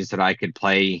for me so that I could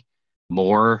play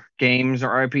more games or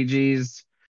RPGs.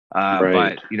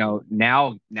 Right. But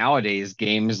nowadays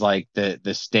games like the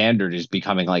standard is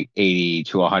becoming like 80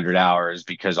 to 100 hours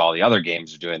because all the other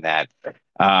games are doing that.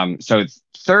 So it's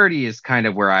 30 is kind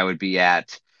of where I would be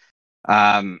at.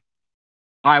 Um,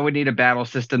 I would need a battle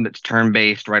system that's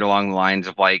turn-based right along the lines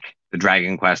of like the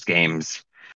Dragon Quest games.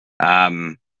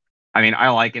 Um, I mean, I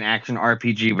like an action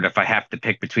RPG, but if I have to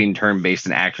pick between turn-based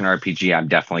and action RPG, I'm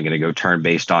definitely going to go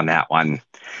turn-based on that one.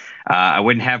 I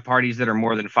wouldn't have parties that are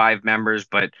more than 5 members,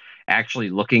 but actually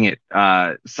looking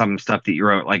at some stuff that you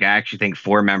wrote, like I actually think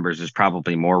 4 members is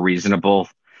probably more reasonable.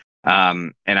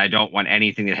 And I don't want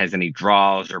anything that has any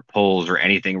draws or pulls or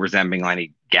anything resembling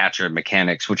any gacha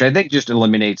mechanics, which I think just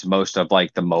eliminates most of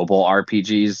like the mobile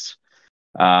RPGs.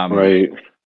 Um, Right.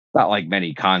 Not like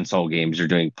many console games are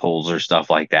doing pulls or stuff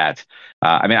like that.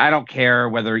 I mean, I don't care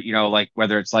whether like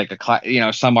whether it's like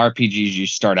some RPGs you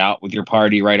start out with your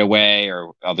party right away,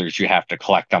 or others you have to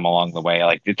collect them along the way.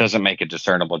 Like it doesn't make a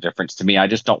discernible difference to me. I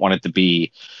just don't want it to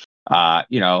be,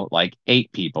 like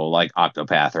 8 people, like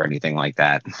Octopath or anything like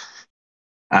that.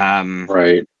 Um,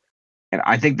 Right. and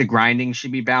I think the grinding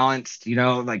should be balanced.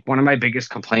 Like one of my biggest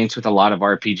complaints with a lot of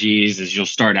RPGs is you'll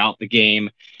start out the game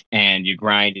and you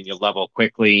grind and you level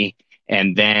quickly.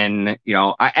 And then,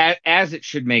 as it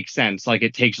should make sense, like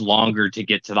it takes longer to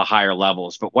get to the higher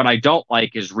levels. But what I don't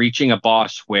like is reaching a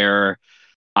boss where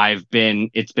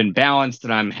it's been balanced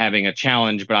and I'm having a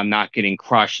challenge, but I'm not getting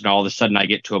crushed. And all of a sudden I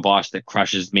get to a boss that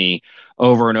crushes me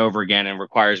over and over again and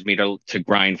requires me to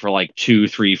grind for like 2,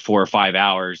 3, 4, 5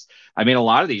 hours. I mean, a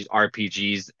lot of these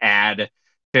RPGs add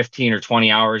 15 or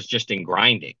 20 hours just in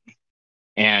grinding.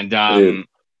 And, It,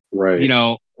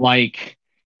 right. like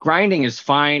grinding is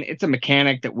fine. It's a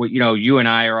mechanic that you and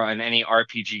I are on any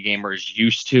RPG gamer is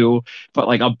used to, but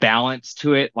like a balance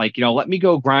to it. Like, let me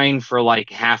go grind for like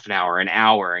half an hour,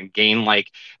 and gain like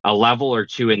a level or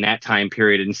two in that time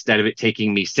period instead of it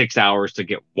taking me 6 hours to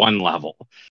get one level.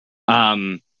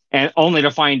 Um, and only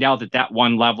to find out that that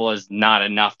one level is not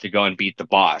enough to go and beat the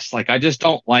boss. Like, I just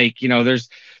don't like, there's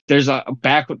a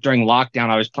back during lockdown,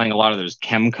 I was playing a lot of those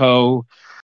Kemco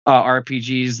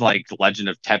RPGs like Legend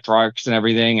of Tetrarchs and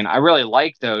everything, and I really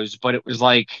like those. But it was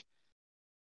like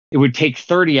it would take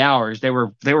 30 hours. They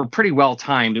were pretty well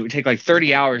timed. It would take like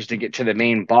 30 hours to get to the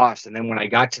main boss, and then when I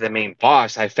got to the main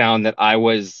boss, I found that I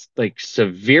was like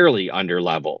severely under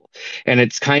level, and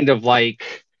it's kind of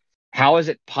like, how is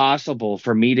it possible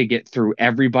for me to get through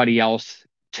everybody else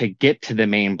to get to the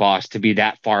main boss to be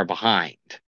that far behind?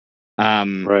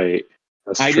 Um, Right.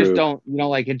 That's I just true. don't,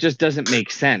 like it just doesn't make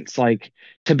sense. Like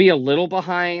to be a little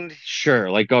behind,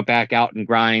 sure, like go back out and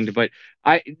grind, but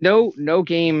no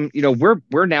game,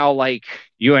 we're now like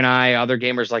you and I, other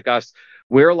gamers like us,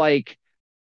 we're like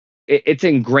it's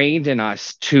ingrained in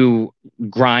us to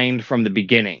grind from the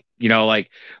beginning. Like,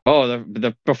 oh,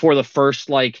 the before the first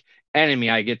like enemy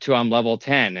I get to, I'm level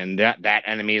 10, and that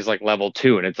enemy is like level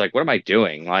 2, and it's like, what am I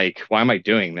doing? Like, why am I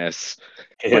doing this?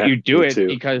 But Yeah, you do me it too.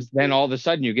 because then all of a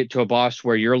sudden you get to a boss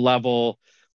where you're level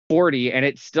 40 and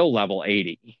it's still level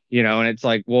 80, and it's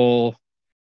like, well,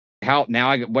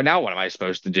 now what am I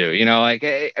supposed to do? Like,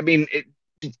 I mean,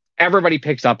 everybody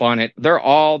picks up on it.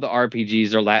 All the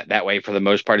RPGs are that way for the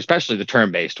most part, especially the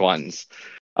turn-based ones.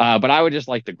 But I would just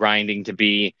like the grinding to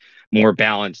be more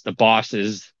balanced. The boss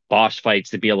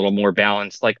fights to be a little more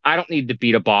balanced. Like, I don't need to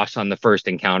beat a boss on the first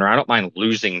encounter. I don't mind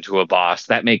losing to a boss.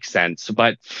 That makes sense.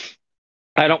 But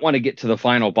I don't want to get to the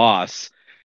final boss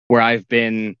where I've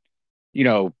been,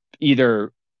 where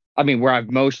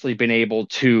I've mostly been able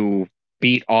to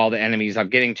beat all the enemies I'm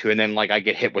getting to, and then like I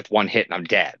get hit with one hit and I'm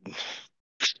dead.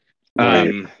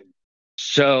 Right.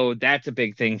 So that's a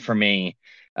big thing for me.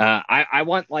 I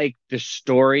want like the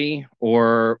story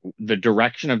or the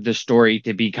direction of the story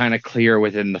to be kind of clear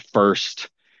within the first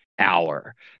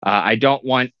hour. I don't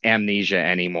want amnesia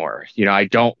anymore. I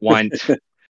don't want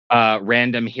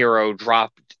random hero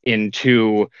dropped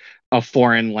into a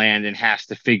foreign land and has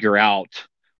to figure out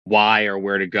why or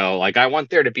where to go. Like, I want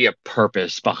there to be a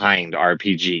purpose behind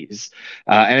RPGs.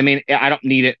 And I mean, I don't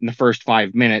need it in the first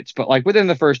 5 minutes, but like within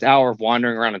the first hour of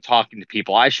wandering around and talking to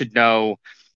people, I should know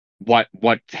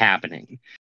what's happening.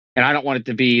 And I don't want it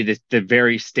to be the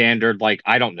very standard, like,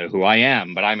 I don't know who I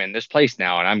am, but I'm in this place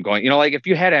now and I'm going, like if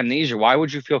you had amnesia, why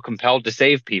would you feel compelled to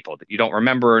save people that you don't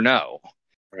remember or know?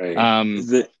 Right.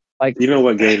 Like,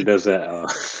 what game does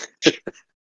that?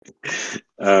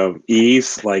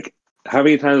 Ys, like, how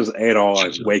many times does Adol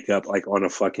like wake up like on a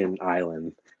fucking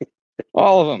island?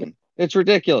 All of them. It's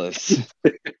ridiculous.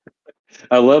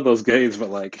 I love those games,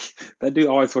 but like that dude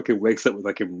always fucking wakes up with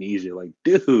like amnesia. Like,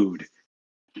 dude.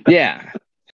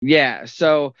 Yeah.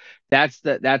 So that's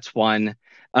one.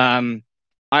 I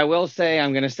will say,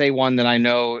 I'm gonna say one that I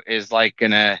know is like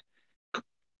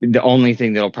the only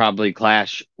thing that'll probably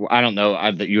clash. I don't know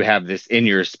that you have this in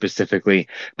yours specifically,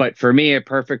 but for me, a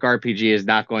perfect RPG is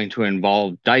not going to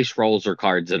involve dice rolls or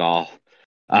cards at all.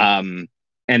 And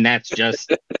that's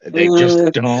just, they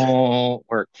just don't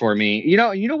work for me. You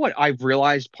know what I've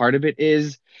realized part of it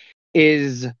is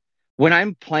when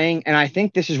I'm playing, and I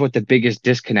think this is what the biggest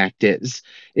disconnect is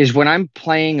when I'm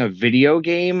playing a video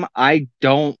game, I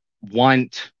don't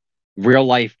want real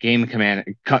life game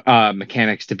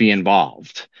mechanics to be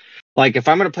involved. Like, if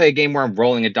I'm going to play a game where I'm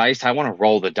rolling a dice, I want to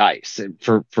roll the dice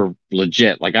for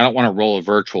legit. Like, I don't want to roll a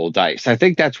virtual dice. I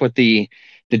think that's what the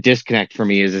disconnect for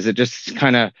me is it just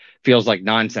kind of feels like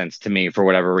nonsense to me for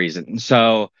whatever reason.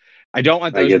 So I don't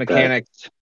want those mechanics.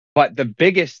 That. But the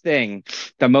biggest thing,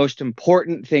 the most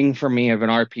important thing for me of an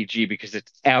RPG, because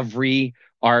it's every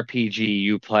RPG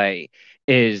you play,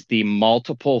 is the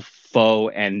multiple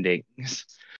faux endings,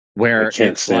 where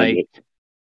it's like,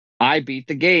 I beat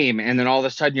the game, and then all of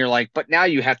a sudden you're like, but now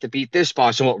you have to beat this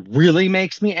boss. And what really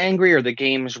makes me angry are the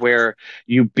games where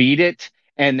you beat it,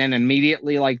 and then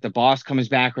immediately, like, the boss comes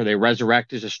back, or they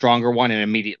resurrect as a stronger one and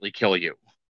immediately kill you.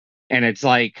 And it's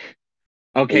like,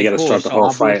 okay, you gotta start the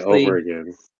whole fight over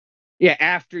again. Yeah,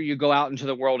 after you go out into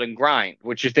the world and grind,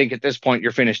 which you think at this point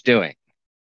you're finished doing.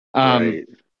 Right.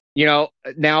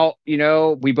 Now,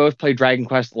 we both played Dragon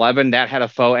Quest XI. That had a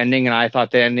faux ending, and I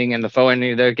thought the ending and the faux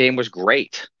ending of the game was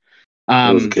great.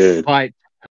 It was good.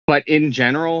 But in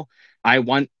general, I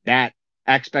want that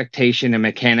expectation and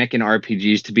mechanic in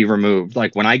RPGs to be removed.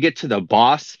 Like, when I get to the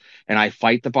boss and I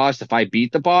fight the boss, if I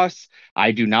beat the boss,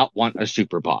 I do not want a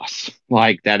super boss.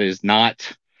 Like, that is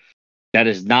not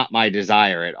my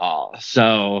desire at all.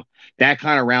 So that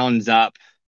kind of rounds up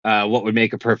what would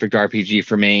make a perfect RPG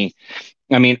for me.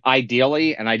 I mean,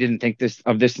 ideally, and I didn't think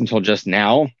of this until just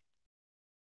now,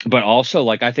 but also,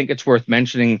 like, I think it's worth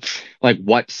mentioning, like,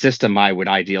 what system I would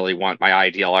ideally want my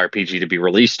ideal RPG to be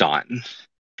released on.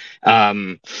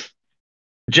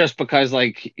 Just because,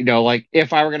 like, like,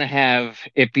 if I were going to have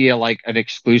it be an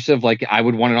exclusive, like, I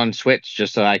would want it on Switch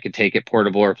just so I could take it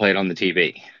portable or play it on the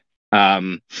TV. I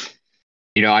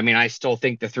mean, I still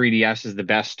think the 3DS is the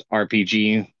best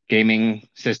RPG gaming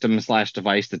system /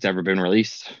 device that's ever been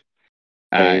released.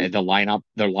 The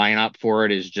lineup for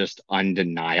it is just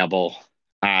undeniable.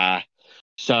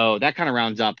 So that kind of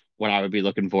rounds up what I would be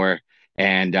looking for.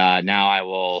 And now I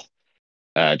will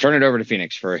turn it over to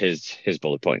Phoenix for his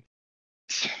bullet point.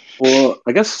 Well,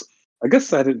 I guess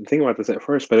I didn't think about this at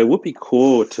first, but it would be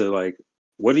cool to, like,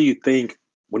 what do you think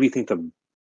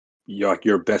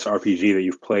your best RPG that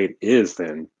you've played is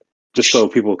then? Just so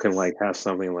people can, like, have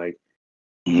something like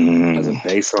as a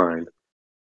baseline.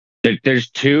 There's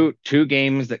two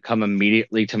games that come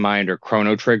immediately to mind are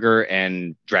Chrono Trigger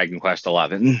and Dragon Quest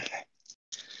XI.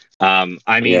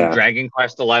 Dragon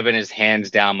Quest XI is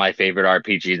hands down my favorite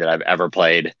RPG that I've ever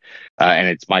played, and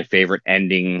it's my favorite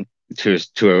ending to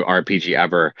an RPG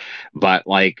ever. But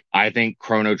like I think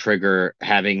Chrono Trigger,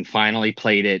 having finally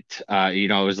played it,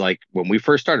 it was like when we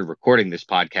first started recording this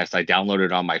podcast, I downloaded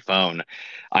it on my phone.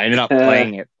 I ended up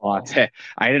playing it on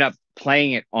I ended up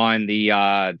playing it on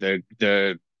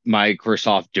the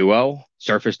Microsoft Duo,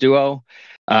 Surface Duo.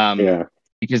 Yeah.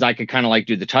 Because I could kind of like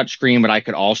do the touch screen, but I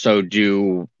could also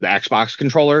do the Xbox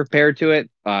controller paired to it.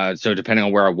 So depending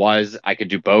on where I was, I could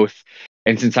do both.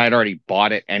 And since I'd already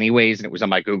bought it anyways, and it was on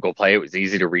my Google Play, it was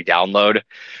easy to re-download.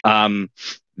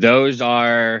 Those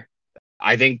are,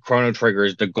 I think, Chrono Trigger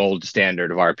is the gold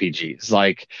standard of RPGs.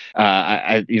 Like,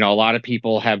 a lot of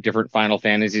people have different Final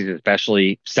Fantasies,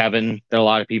 especially 7, that a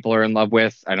lot of people are in love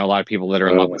with. I know a lot of people that are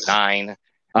in love with 9.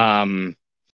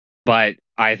 But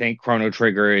I think Chrono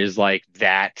Trigger is like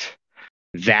that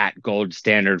gold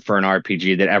standard for an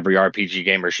RPG that every RPG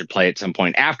gamer should play at some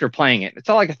point. After playing it, it's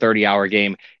all like a 30-hour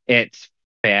game. It's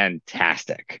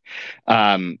fantastic.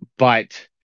 But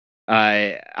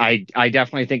I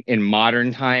definitely think in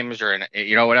modern times, or in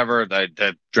whatever,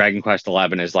 the Dragon Quest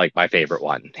 11 is like my favorite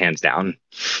one, hands down,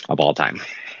 of all time.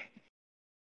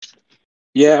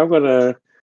 Yeah, I'm gonna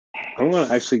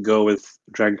actually go with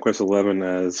Dragon Quest 11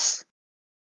 as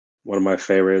one of my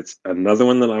favorites. Another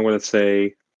one that I'm gonna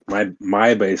say my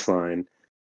baseline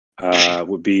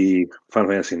would be Final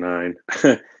Fantasy 9.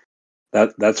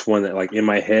 That's one that, like, in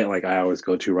my head, like, I always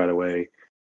go to right away.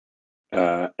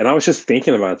 And I was just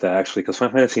thinking about that actually, because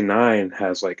Final Fantasy 9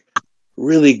 has like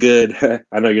really good.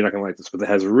 I know you're not gonna like this, but it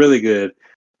has a really good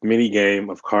mini game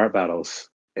of card battles,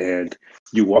 and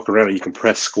you walk around and you can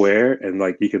press square, and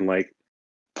like you can like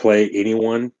play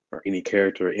anyone or any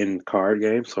character in card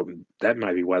games. So that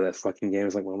might be why that fucking game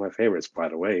is like one of my favorites. By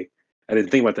the way, I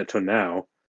didn't think about that till now.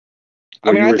 I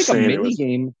Where mean, you were saying it was.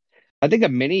 I think a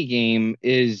mini game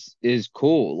is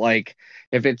cool. Like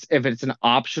if it's an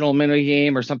optional mini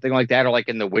game or something like that, or like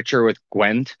in The Witcher with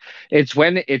Gwent, it's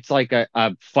when it's like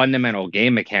a fundamental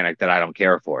game mechanic that I don't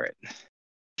care for it.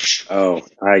 Oh,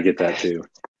 I get that too.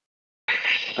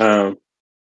 Um,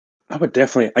 I would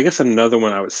definitely. I guess another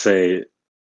one I would say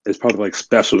is probably like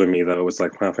special to me though. Was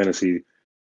like Final Fantasy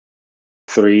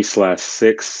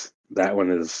 3/6. That one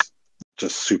is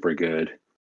just super good.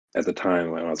 At the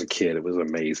time when I was a kid, it was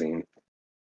amazing.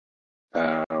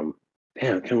 Um,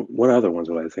 what other ones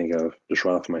would I think of just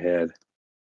right off my head?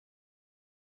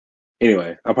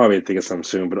 Anyway, I'll probably think of some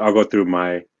soon, but I'll go through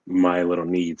my little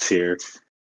needs here.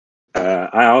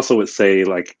 I also would say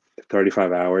like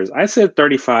 35 hours. I said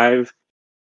 35.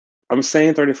 I'm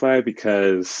saying 35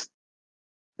 because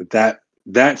that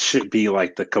should be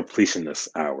like the completionist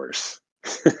hours.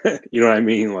 You know what I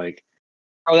mean? Like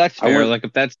Oh, that's I fair. want, Like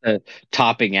if that's the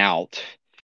topping out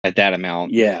at that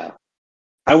amount. yeah.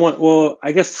 Well,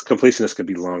 I guess completionist could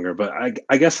be longer, but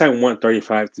I guess I want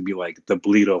 35 to be like the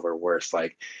bleed over worst.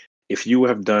 Like if you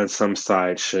have done some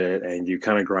side shit and you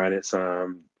kind of grinded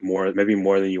some more, maybe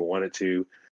more than you wanted to,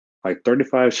 like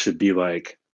 35 should be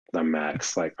like the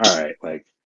max. Like, all right, like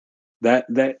that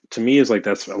to me is like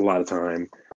that's a lot of time.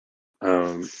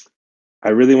 Um, I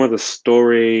really want the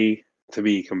story to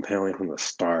be compelling from the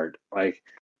start. Like,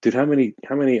 dude, how many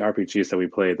RPGs that we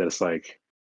played that it's like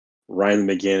right in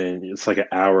the beginning, it's like an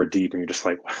hour deep, and you're just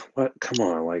like, what? Come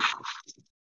on,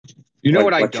 You know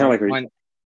what I kind of don't like, want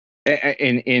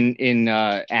in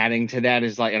adding to that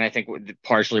is like, and I think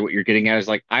partially what you're getting at is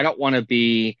like, I don't want to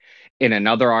be in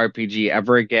another RPG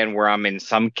ever again where I'm in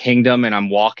some kingdom and I'm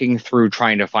walking through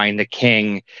trying to find the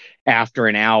king after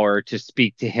an hour to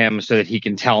speak to him so that he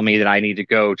can tell me that I need to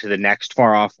go to the next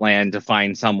far off land to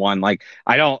find someone. Like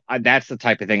that's the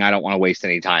type of thing I don't want to waste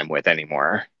any time with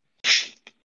anymore.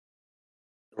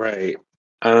 right.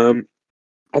 Um,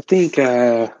 I think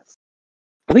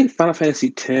Final Fantasy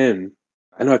X.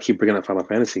 I know I keep bringing up Final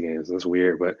Fantasy games. That's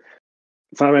weird, but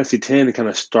Final Fantasy X kind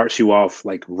of starts you off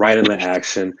like right in the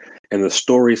action, and the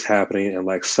story's happening, and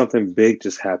like something big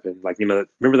just happened. Like,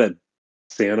 remember that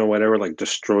Santa or whatever like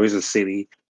destroys a city,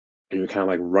 and you're kind of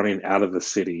like running out of the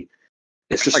city.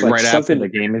 It's just Like like right after something the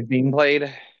game is being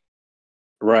played.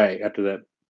 right after that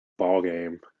ball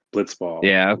game, Blitzball.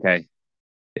 Yeah. Okay.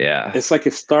 Yeah. It's like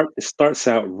it starts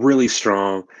out really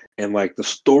strong, and like the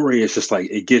story is just like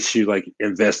it gets you like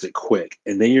invested quick,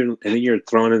 and then you're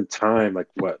thrown in time, like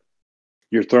what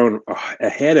you're thrown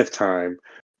ahead of time,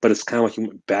 but it's kind of like you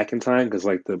went back in time because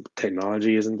like the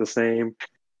technology isn't the same, and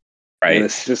Right.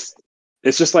 it's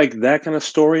just like that kind of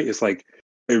story is like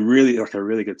a really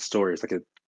good story. It's like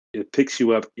it picks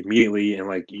you up immediately, and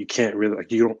like you can't really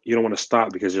like you don't want to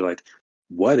stop because you're like,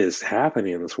 what is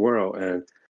happening in this world? And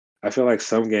I feel like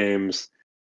some games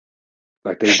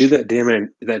like they do that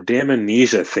damn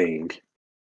amnesia thing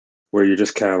where you're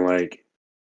just kind of like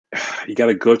you got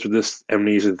to go through this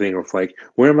amnesia thing of like,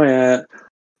 where am I at?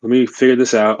 Let me figure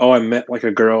this out. Oh, I met like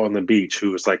a girl on the beach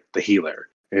who was like the healer,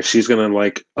 and she's gonna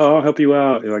like, oh, I'll help you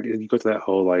out. And, like you go to that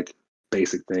whole like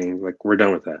basic thing. Like we're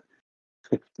done with that.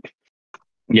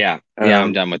 Yeah,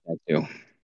 I'm done with that too.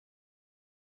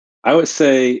 I would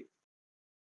say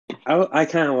I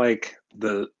kind of like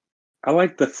the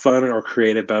fun or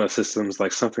creative battle systems,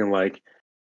 like something like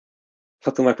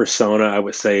Persona. I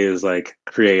would say is like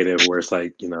creative, where it's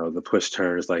like the push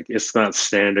turns. Like it's not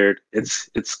standard.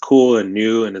 It's cool and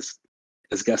new, and it's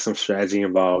got some strategy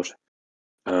involved.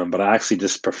 But I actually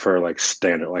just prefer like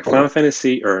standard, like Final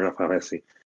Fantasy or not Final Fantasy,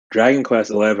 Dragon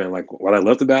Quest 11. Like what I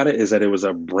loved about it is that it was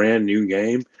a brand new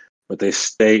game, but they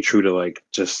stayed true to like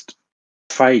just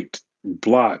fight,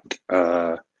 block,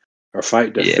 or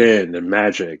fight, Yeah, defend, and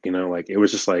magic. Like it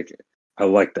was just like I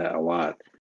like that a lot.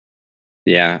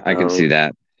 yeah, I can see Um,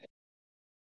 that.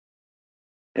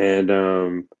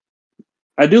 and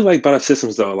I do like battle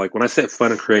systems though. Like when I said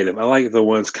fun and creative, I like the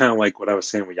ones kind of like what I was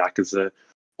saying with Yakuza,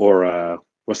 or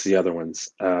what's the other ones?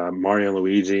 Mario and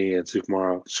Luigi and Super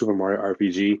Mario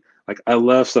RPG. Like I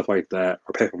love stuff like that,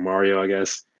 or Paper Mario, I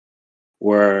guess.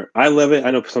 Where I love it.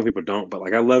 I know some people don't, but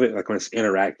like I love it. Like when it's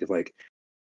interactive. Like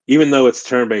even though it's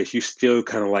turn based, you still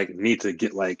kind of like need to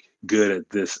get like good at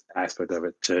this aspect of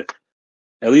it to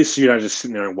at least you're not just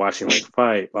sitting there and watching like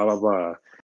fight, blah blah blah.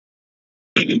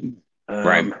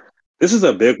 Right. Um, this is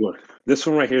a big one. This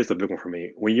one right here is the big one for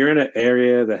me. When you're in an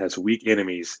area that has weak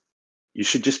enemies, you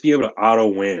should just be able to auto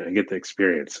win and get the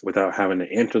experience without having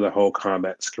to enter the whole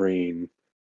combat screen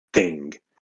thing.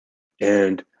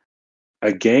 And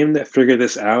a game that figured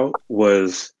this out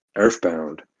was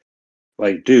Earthbound.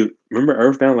 Like, dude, remember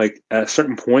Earthbound? Like, at a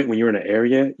certain point when you're in an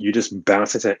area, you just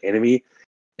bounce into an enemy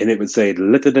and it would say,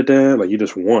 "Da-da-da-da," like you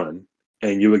just won,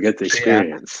 and you would get the Yeah.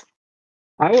 experience.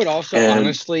 I would also And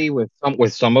honestly with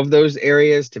some of those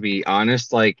areas, to be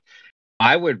honest, like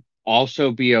I would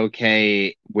also be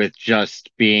okay with just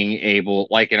being able,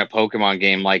 like in a Pokemon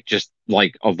game, like just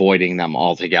like avoiding them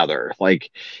altogether. Like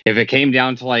if it came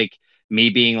down to like me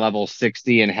being level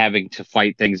 60 and having to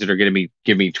fight things that are going to be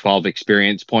give me 12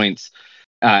 experience points,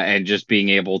 and just being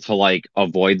able to like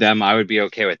avoid them, I would be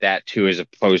okay with that too, as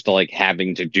opposed to like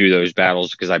having to do those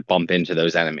battles because I bump into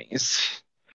those enemies.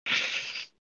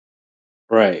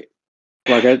 right,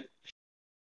 like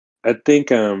I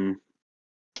think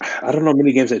I don't know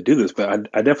many games that do this, but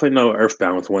I definitely know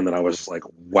Earthbound was one that I was just like,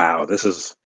 wow, this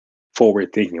is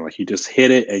forward thinking. Like you just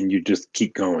hit it and you just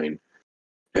keep going,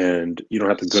 and you don't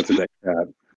have to go through that crap.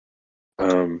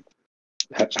 Um,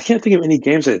 I can't think of any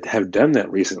games that have done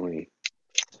that recently.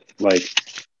 Like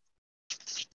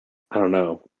I don't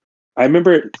know. I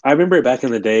remember it back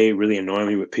in the day really annoying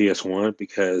me with PS1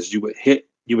 because you would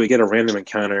get a random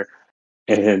encounter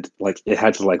and like it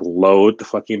had to like load the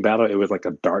fucking battle. It was like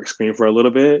a dark screen for a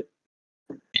little bit.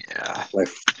 Yeah. Like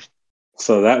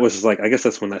so that was like I guess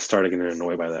that's when I started getting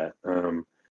annoyed by that.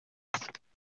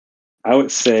 I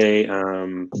would say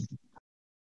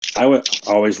I would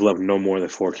always love no more than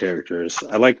four characters.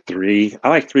 I like three. I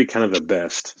like three kind of the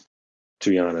best, to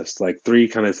be honest. Like three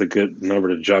kind of is a good number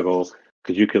to juggle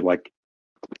because you could like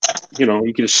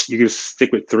you could just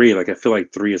stick with three. Like I feel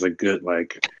like three is a good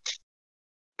like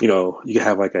you could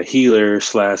have like a healer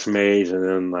slash mage and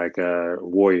then like a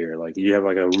warrior. Like you have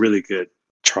like a really good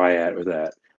triad with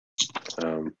that.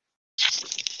 Um,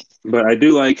 but I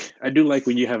do like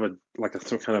when you have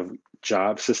some kind of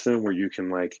job system where you can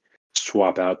like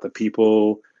swap out the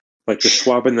people, like you're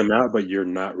swapping them out, but you're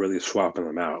not really swapping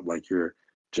them out. Like you're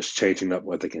just changing up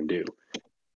what they can do.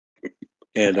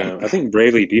 And I think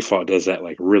Bravely Default does that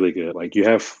like really good. Like you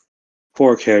have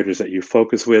four characters that you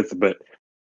focus with, but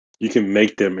you can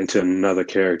make them into another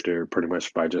character pretty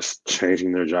much by just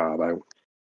changing their job.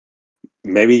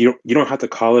 Maybe you don't have to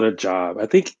call it a job. I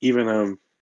think even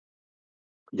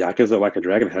Yakuza Like a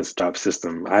Dragon has a job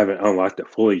system. I haven't unlocked it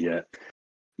fully yet,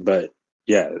 but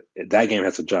yeah, that game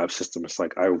has a job system. It's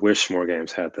like I wish more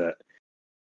games had that.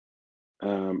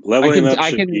 I Leveling can up I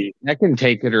should can be I can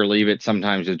take it or leave it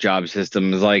sometimes with job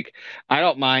systems. Like I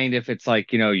don't mind if it's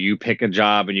like, you pick a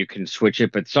job and you can switch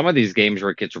it, but some of these games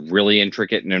where it gets really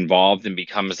intricate and involved and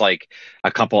becomes like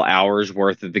a couple hours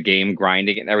worth of the game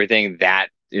grinding and everything, that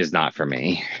is not for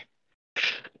me.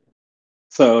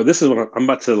 so. This is what I'm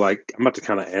about to like. I'm about to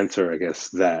kind of answer, I guess,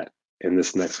 that in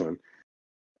this next one.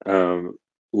 Um,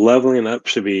 Leveling up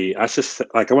should be. I just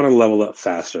like I want to level up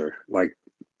faster. Like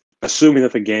assuming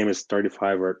that the game is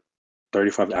 35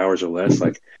 hours or less.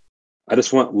 Like I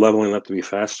just want leveling up to be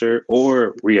faster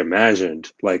or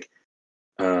reimagined. Like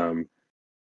um,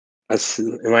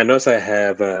 in my notes, I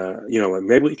have like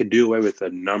maybe we could do away with the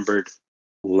numbered.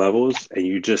 levels and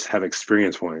you just have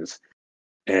experience points.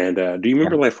 And do you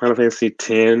remember like Final Fantasy X?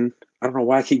 I don't know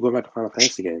why I keep going back to Final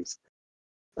Fantasy games.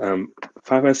 Final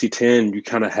Fantasy X, you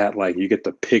kind of had like you get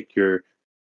to pick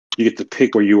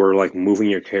where you were like moving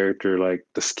your character, like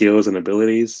the skills and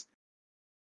abilities.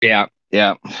 Yeah,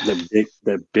 yeah.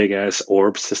 The big ass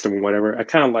orb system or whatever. I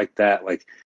kind of like that, like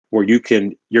where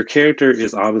your character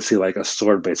is obviously like a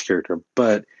sword based character,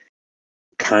 but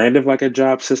kind of like a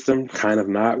job system, kind of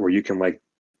not, where you can like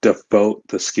devote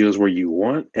the skills where you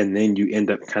want, and then you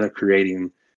end up kind of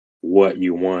creating what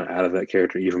you want out of that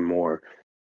character even more.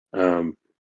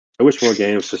 I wish more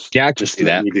games Yeah, I can just see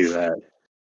let that. me do that.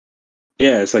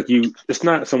 Yeah, it's like it's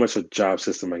not so much a job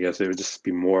system, I guess. It would just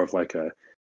be more of like all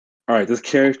right, this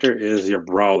character is your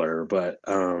brawler, but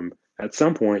at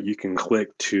some point you can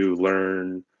click to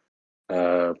learn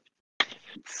uh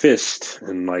fist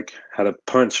and like how to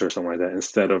punch or something like that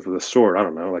instead of the sword. I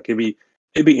don't know. Like it'd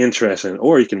be interesting.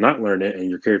 Or you can not learn it and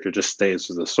your character just stays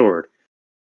with the sword.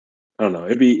 I don't know.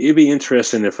 It'd be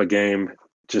interesting if a game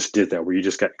just did that where you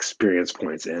just got experience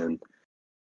points and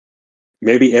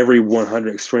maybe every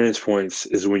 100 experience points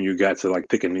is when you got to like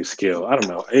pick a new skill. I don't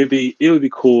know. It would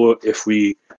be cool if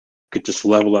we could just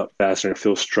level up faster and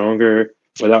feel stronger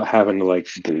without having to like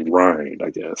grind, I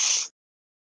guess.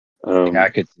 Yeah, I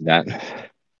could see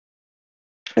that.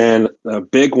 And a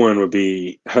big one would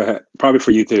be probably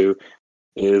for you too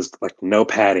is like no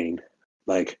padding.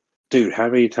 Like, dude, how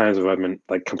many times have I been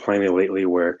like complaining lately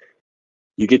where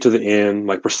you get to the end,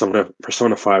 like Persona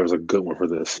 5 was a good one for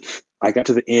this. I got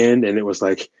to the end and it was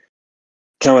like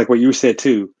kind of like what you said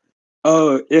too.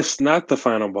 Oh, it's not the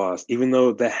final boss, even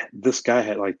though that this guy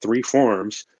had like 3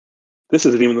 forms. This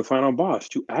isn't even the final boss.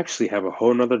 You actually have a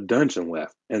whole nother dungeon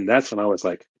left. And that's when I was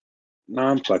like,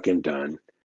 nah, I'm fucking done.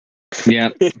 Yeah,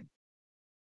 And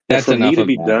that's for me enough to of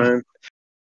be that. done,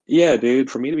 yeah,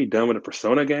 dude, for me to be done with a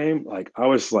Persona game, like I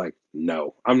was like,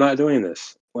 no, I'm not doing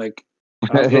this. Like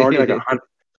I was already like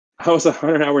I was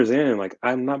 100 hours in. Like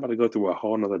I'm not about to go through a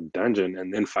whole another dungeon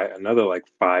and then fight another like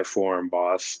 5 form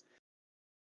boss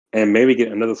and maybe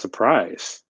get another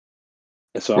surprise.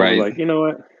 And so I was Right. like, you know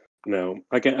what? No,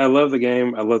 like I love the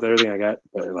game. I love everything I got,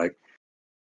 but like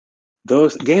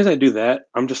those games that do that,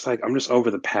 I'm just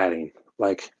over the padding.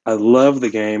 Like I love the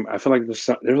game. I feel like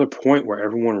there's a point where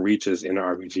everyone reaches in an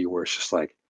RPG where it's just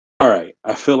like, all right,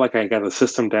 I feel like I got the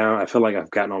system down. I feel like I've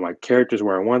gotten all my characters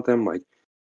where I want them. Like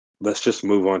let's just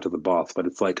move on to the boss. But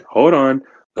it's like, hold on,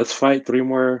 let's fight three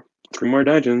more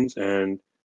dungeons, and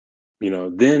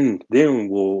then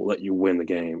we'll let you win the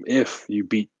game if you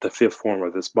beat the 5th form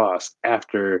of this boss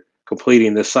after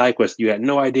completing this side quest you had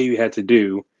no idea you had to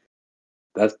do.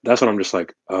 That's what I'm just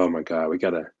like, oh my god,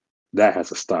 that has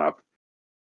to stop.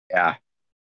 Yeah.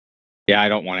 Yeah, I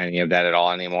don't want any of that at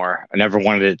all anymore. I never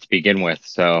wanted it to begin with.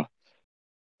 So,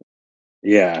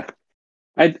 Yeah.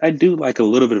 I do like a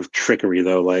little bit of trickery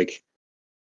though. Like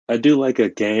I do like a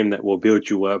game that will build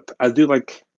you up. I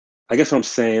guess what I'm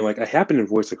saying, like it happened in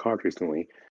Voice of Cards recently.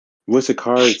 Voice of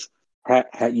Cards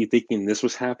had you thinking this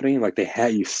was happening, like they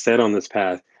had you set on this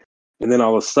path, and then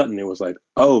all of a sudden it was like,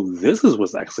 oh, this is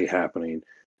what's actually happening.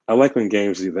 I like when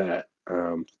games do that.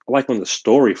 I like when the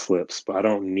story flips, but I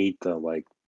don't need to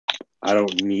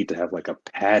have like a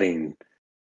padding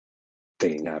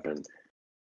thing happen.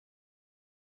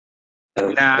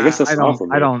 I guess nah, that's all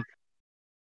for I me. don't.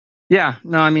 Yeah,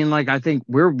 no, I mean, like, I think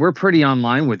we're pretty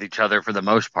online with each other for the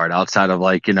most part, outside of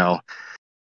like, a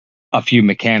few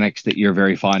mechanics that you're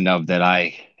very fond of that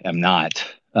I am not.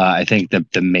 I think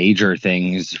the major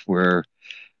things we're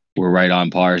right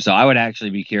on par. So I would actually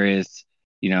be curious,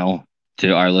 you know,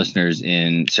 to our listeners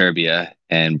in Serbia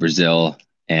and Brazil,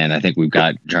 and I think we've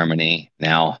got Germany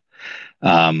now,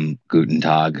 Guten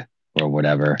Tag or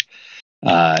whatever.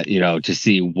 To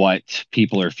see what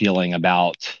people are feeling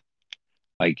about,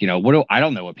 like, I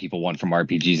don't know what people want from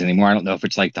RPGs anymore. I don't know if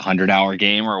it's like the 100-hour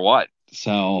game or what.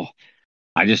 So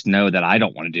I just know that I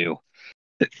don't want to do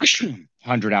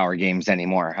 100-hour games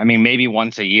anymore. I mean, maybe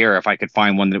once a year if I could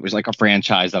find one that was like a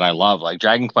franchise that I love. Like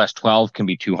Dragon Quest 12 can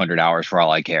be 200 hours for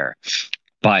all I care.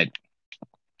 But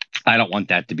I don't want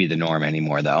that to be the norm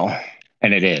anymore though.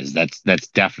 And it is. That's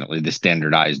definitely the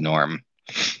standardized norm.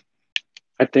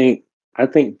 I think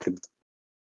the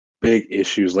big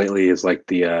issues lately is like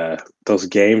the those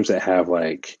games that have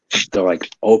like they're like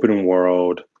open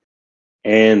world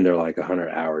and they're like 100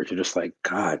 hours. You're just like,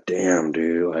 god damn,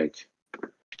 dude. Like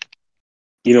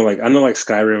like I know like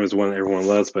Skyrim is one that everyone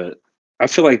loves, but I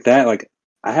feel like that like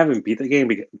I haven't beat the game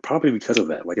probably because of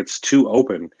that. Like it's too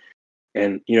open.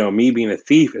 And me being a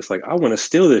thief, it's like I want to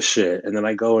steal this shit, and then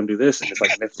I go and do this, and it's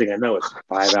like next thing I know, it's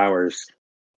 5 hours.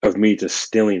 of me just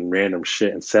stealing random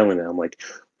shit and selling it. I'm like,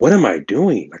 what am I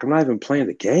doing? Like, I'm not even playing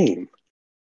the game.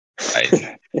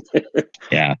 Right.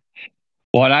 Yeah.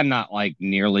 Well, and I'm not like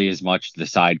nearly as much the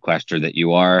side quester that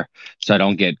you are, so I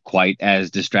don't get quite as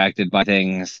distracted by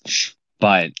things.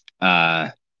 But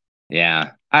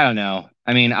yeah, I don't know.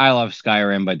 I mean, I love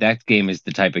Skyrim, but that game is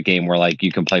the type of game where like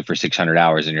you can play for 600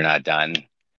 hours and you're not done.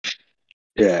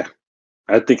 Yeah.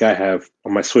 I think I have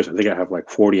on my Switch, I think I have like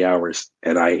 40 hours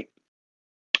and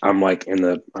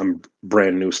I'm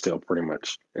brand new still pretty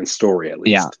much in story at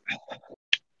Yeah, least.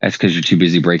 that's because you're too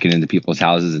busy breaking into people's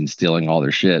houses and stealing all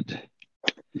their shit.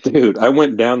 Dude, I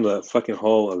went down the fucking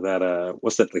hole of that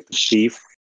what's that, like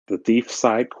the thief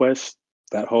side quest,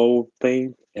 that whole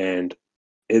thing, and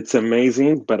it's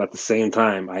amazing, but at the same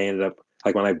time I ended up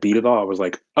like when I beat it all, I was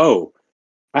like, oh,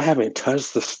 I haven't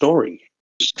touched the story.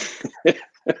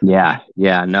 Yeah,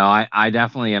 yeah. No, I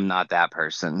definitely am not that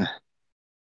person.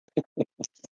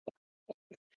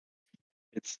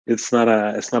 It's not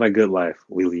a good life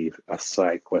we lead us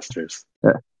side questers.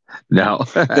 No.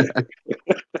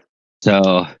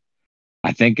 So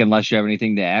I think unless you have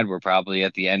anything to add, we're probably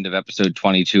at the end of episode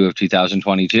 22 of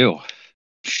 2022.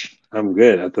 I'm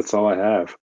good. That's all I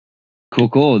have. Cool,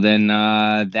 cool. Then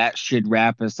that should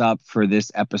wrap us up for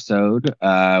this episode.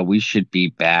 We should be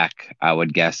back, I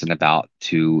would guess, in about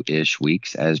 2-ish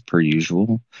weeks, as per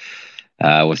usual,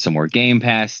 with some more Game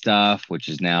Pass stuff, which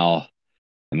is now,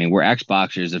 I mean, we're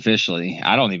Xboxers officially.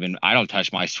 I don't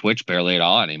touch my Switch barely at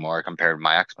all anymore compared to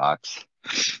my Xbox.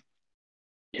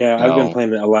 Yeah, I've been So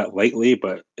playing it a lot lately,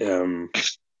 but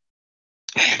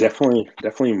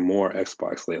definitely more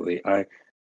Xbox lately. I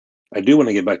do want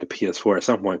to get back to PS4 at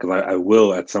some point because I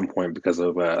will at some point because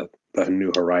of the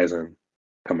new Horizon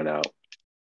coming out,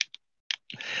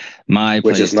 my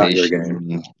which is not your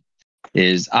game. PlayStation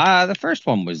is the first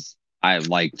one was I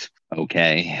liked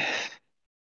okay,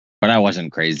 but I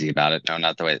wasn't crazy about it. No,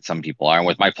 not the way that some people are. And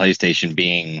with my PlayStation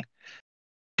being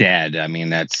dead, I mean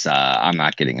that's I'm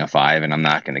not getting a 5 and I'm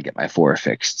not going to get my 4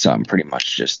 fixed, so I'm pretty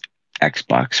much just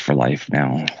Xbox for life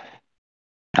now.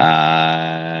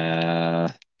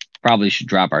 Probably should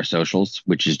drop our socials,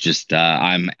 which is just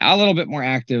I'm a little bit more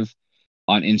active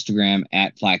on Instagram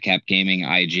at Flatcap Gaming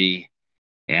IG,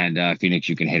 and Phoenix,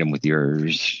 you can hit him with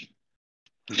yours.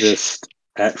 Just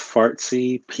at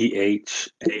Fartsy,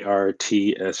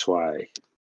 PHARTSY.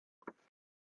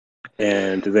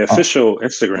 And the Oh, official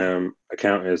Instagram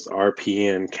account is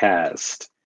RPNcast.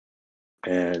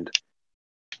 And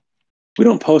we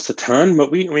don't post a ton,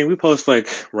 but we post like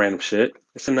random shit.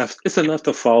 It's enough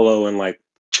to follow and like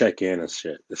check in and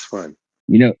shit. It's fun.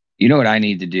 you know what I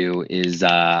need to do is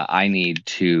I need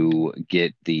to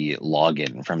get the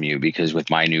login from you because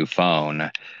with my new phone,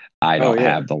 I Oh don't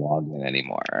yeah. have the login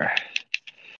anymore.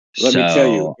 Let me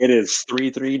tell you, So it is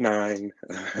 339.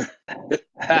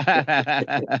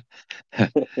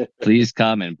 please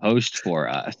come and post for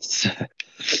us.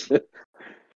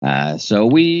 So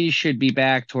we should be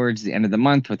back towards the end of the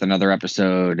month with another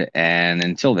episode. And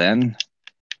until then,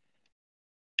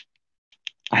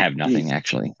 I have nothing Peace.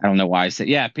 actually. I don't know why I said,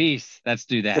 yeah, peace. Let's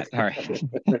do that. All right.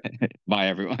 Bye,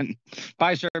 everyone.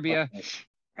 Bye, Serbia.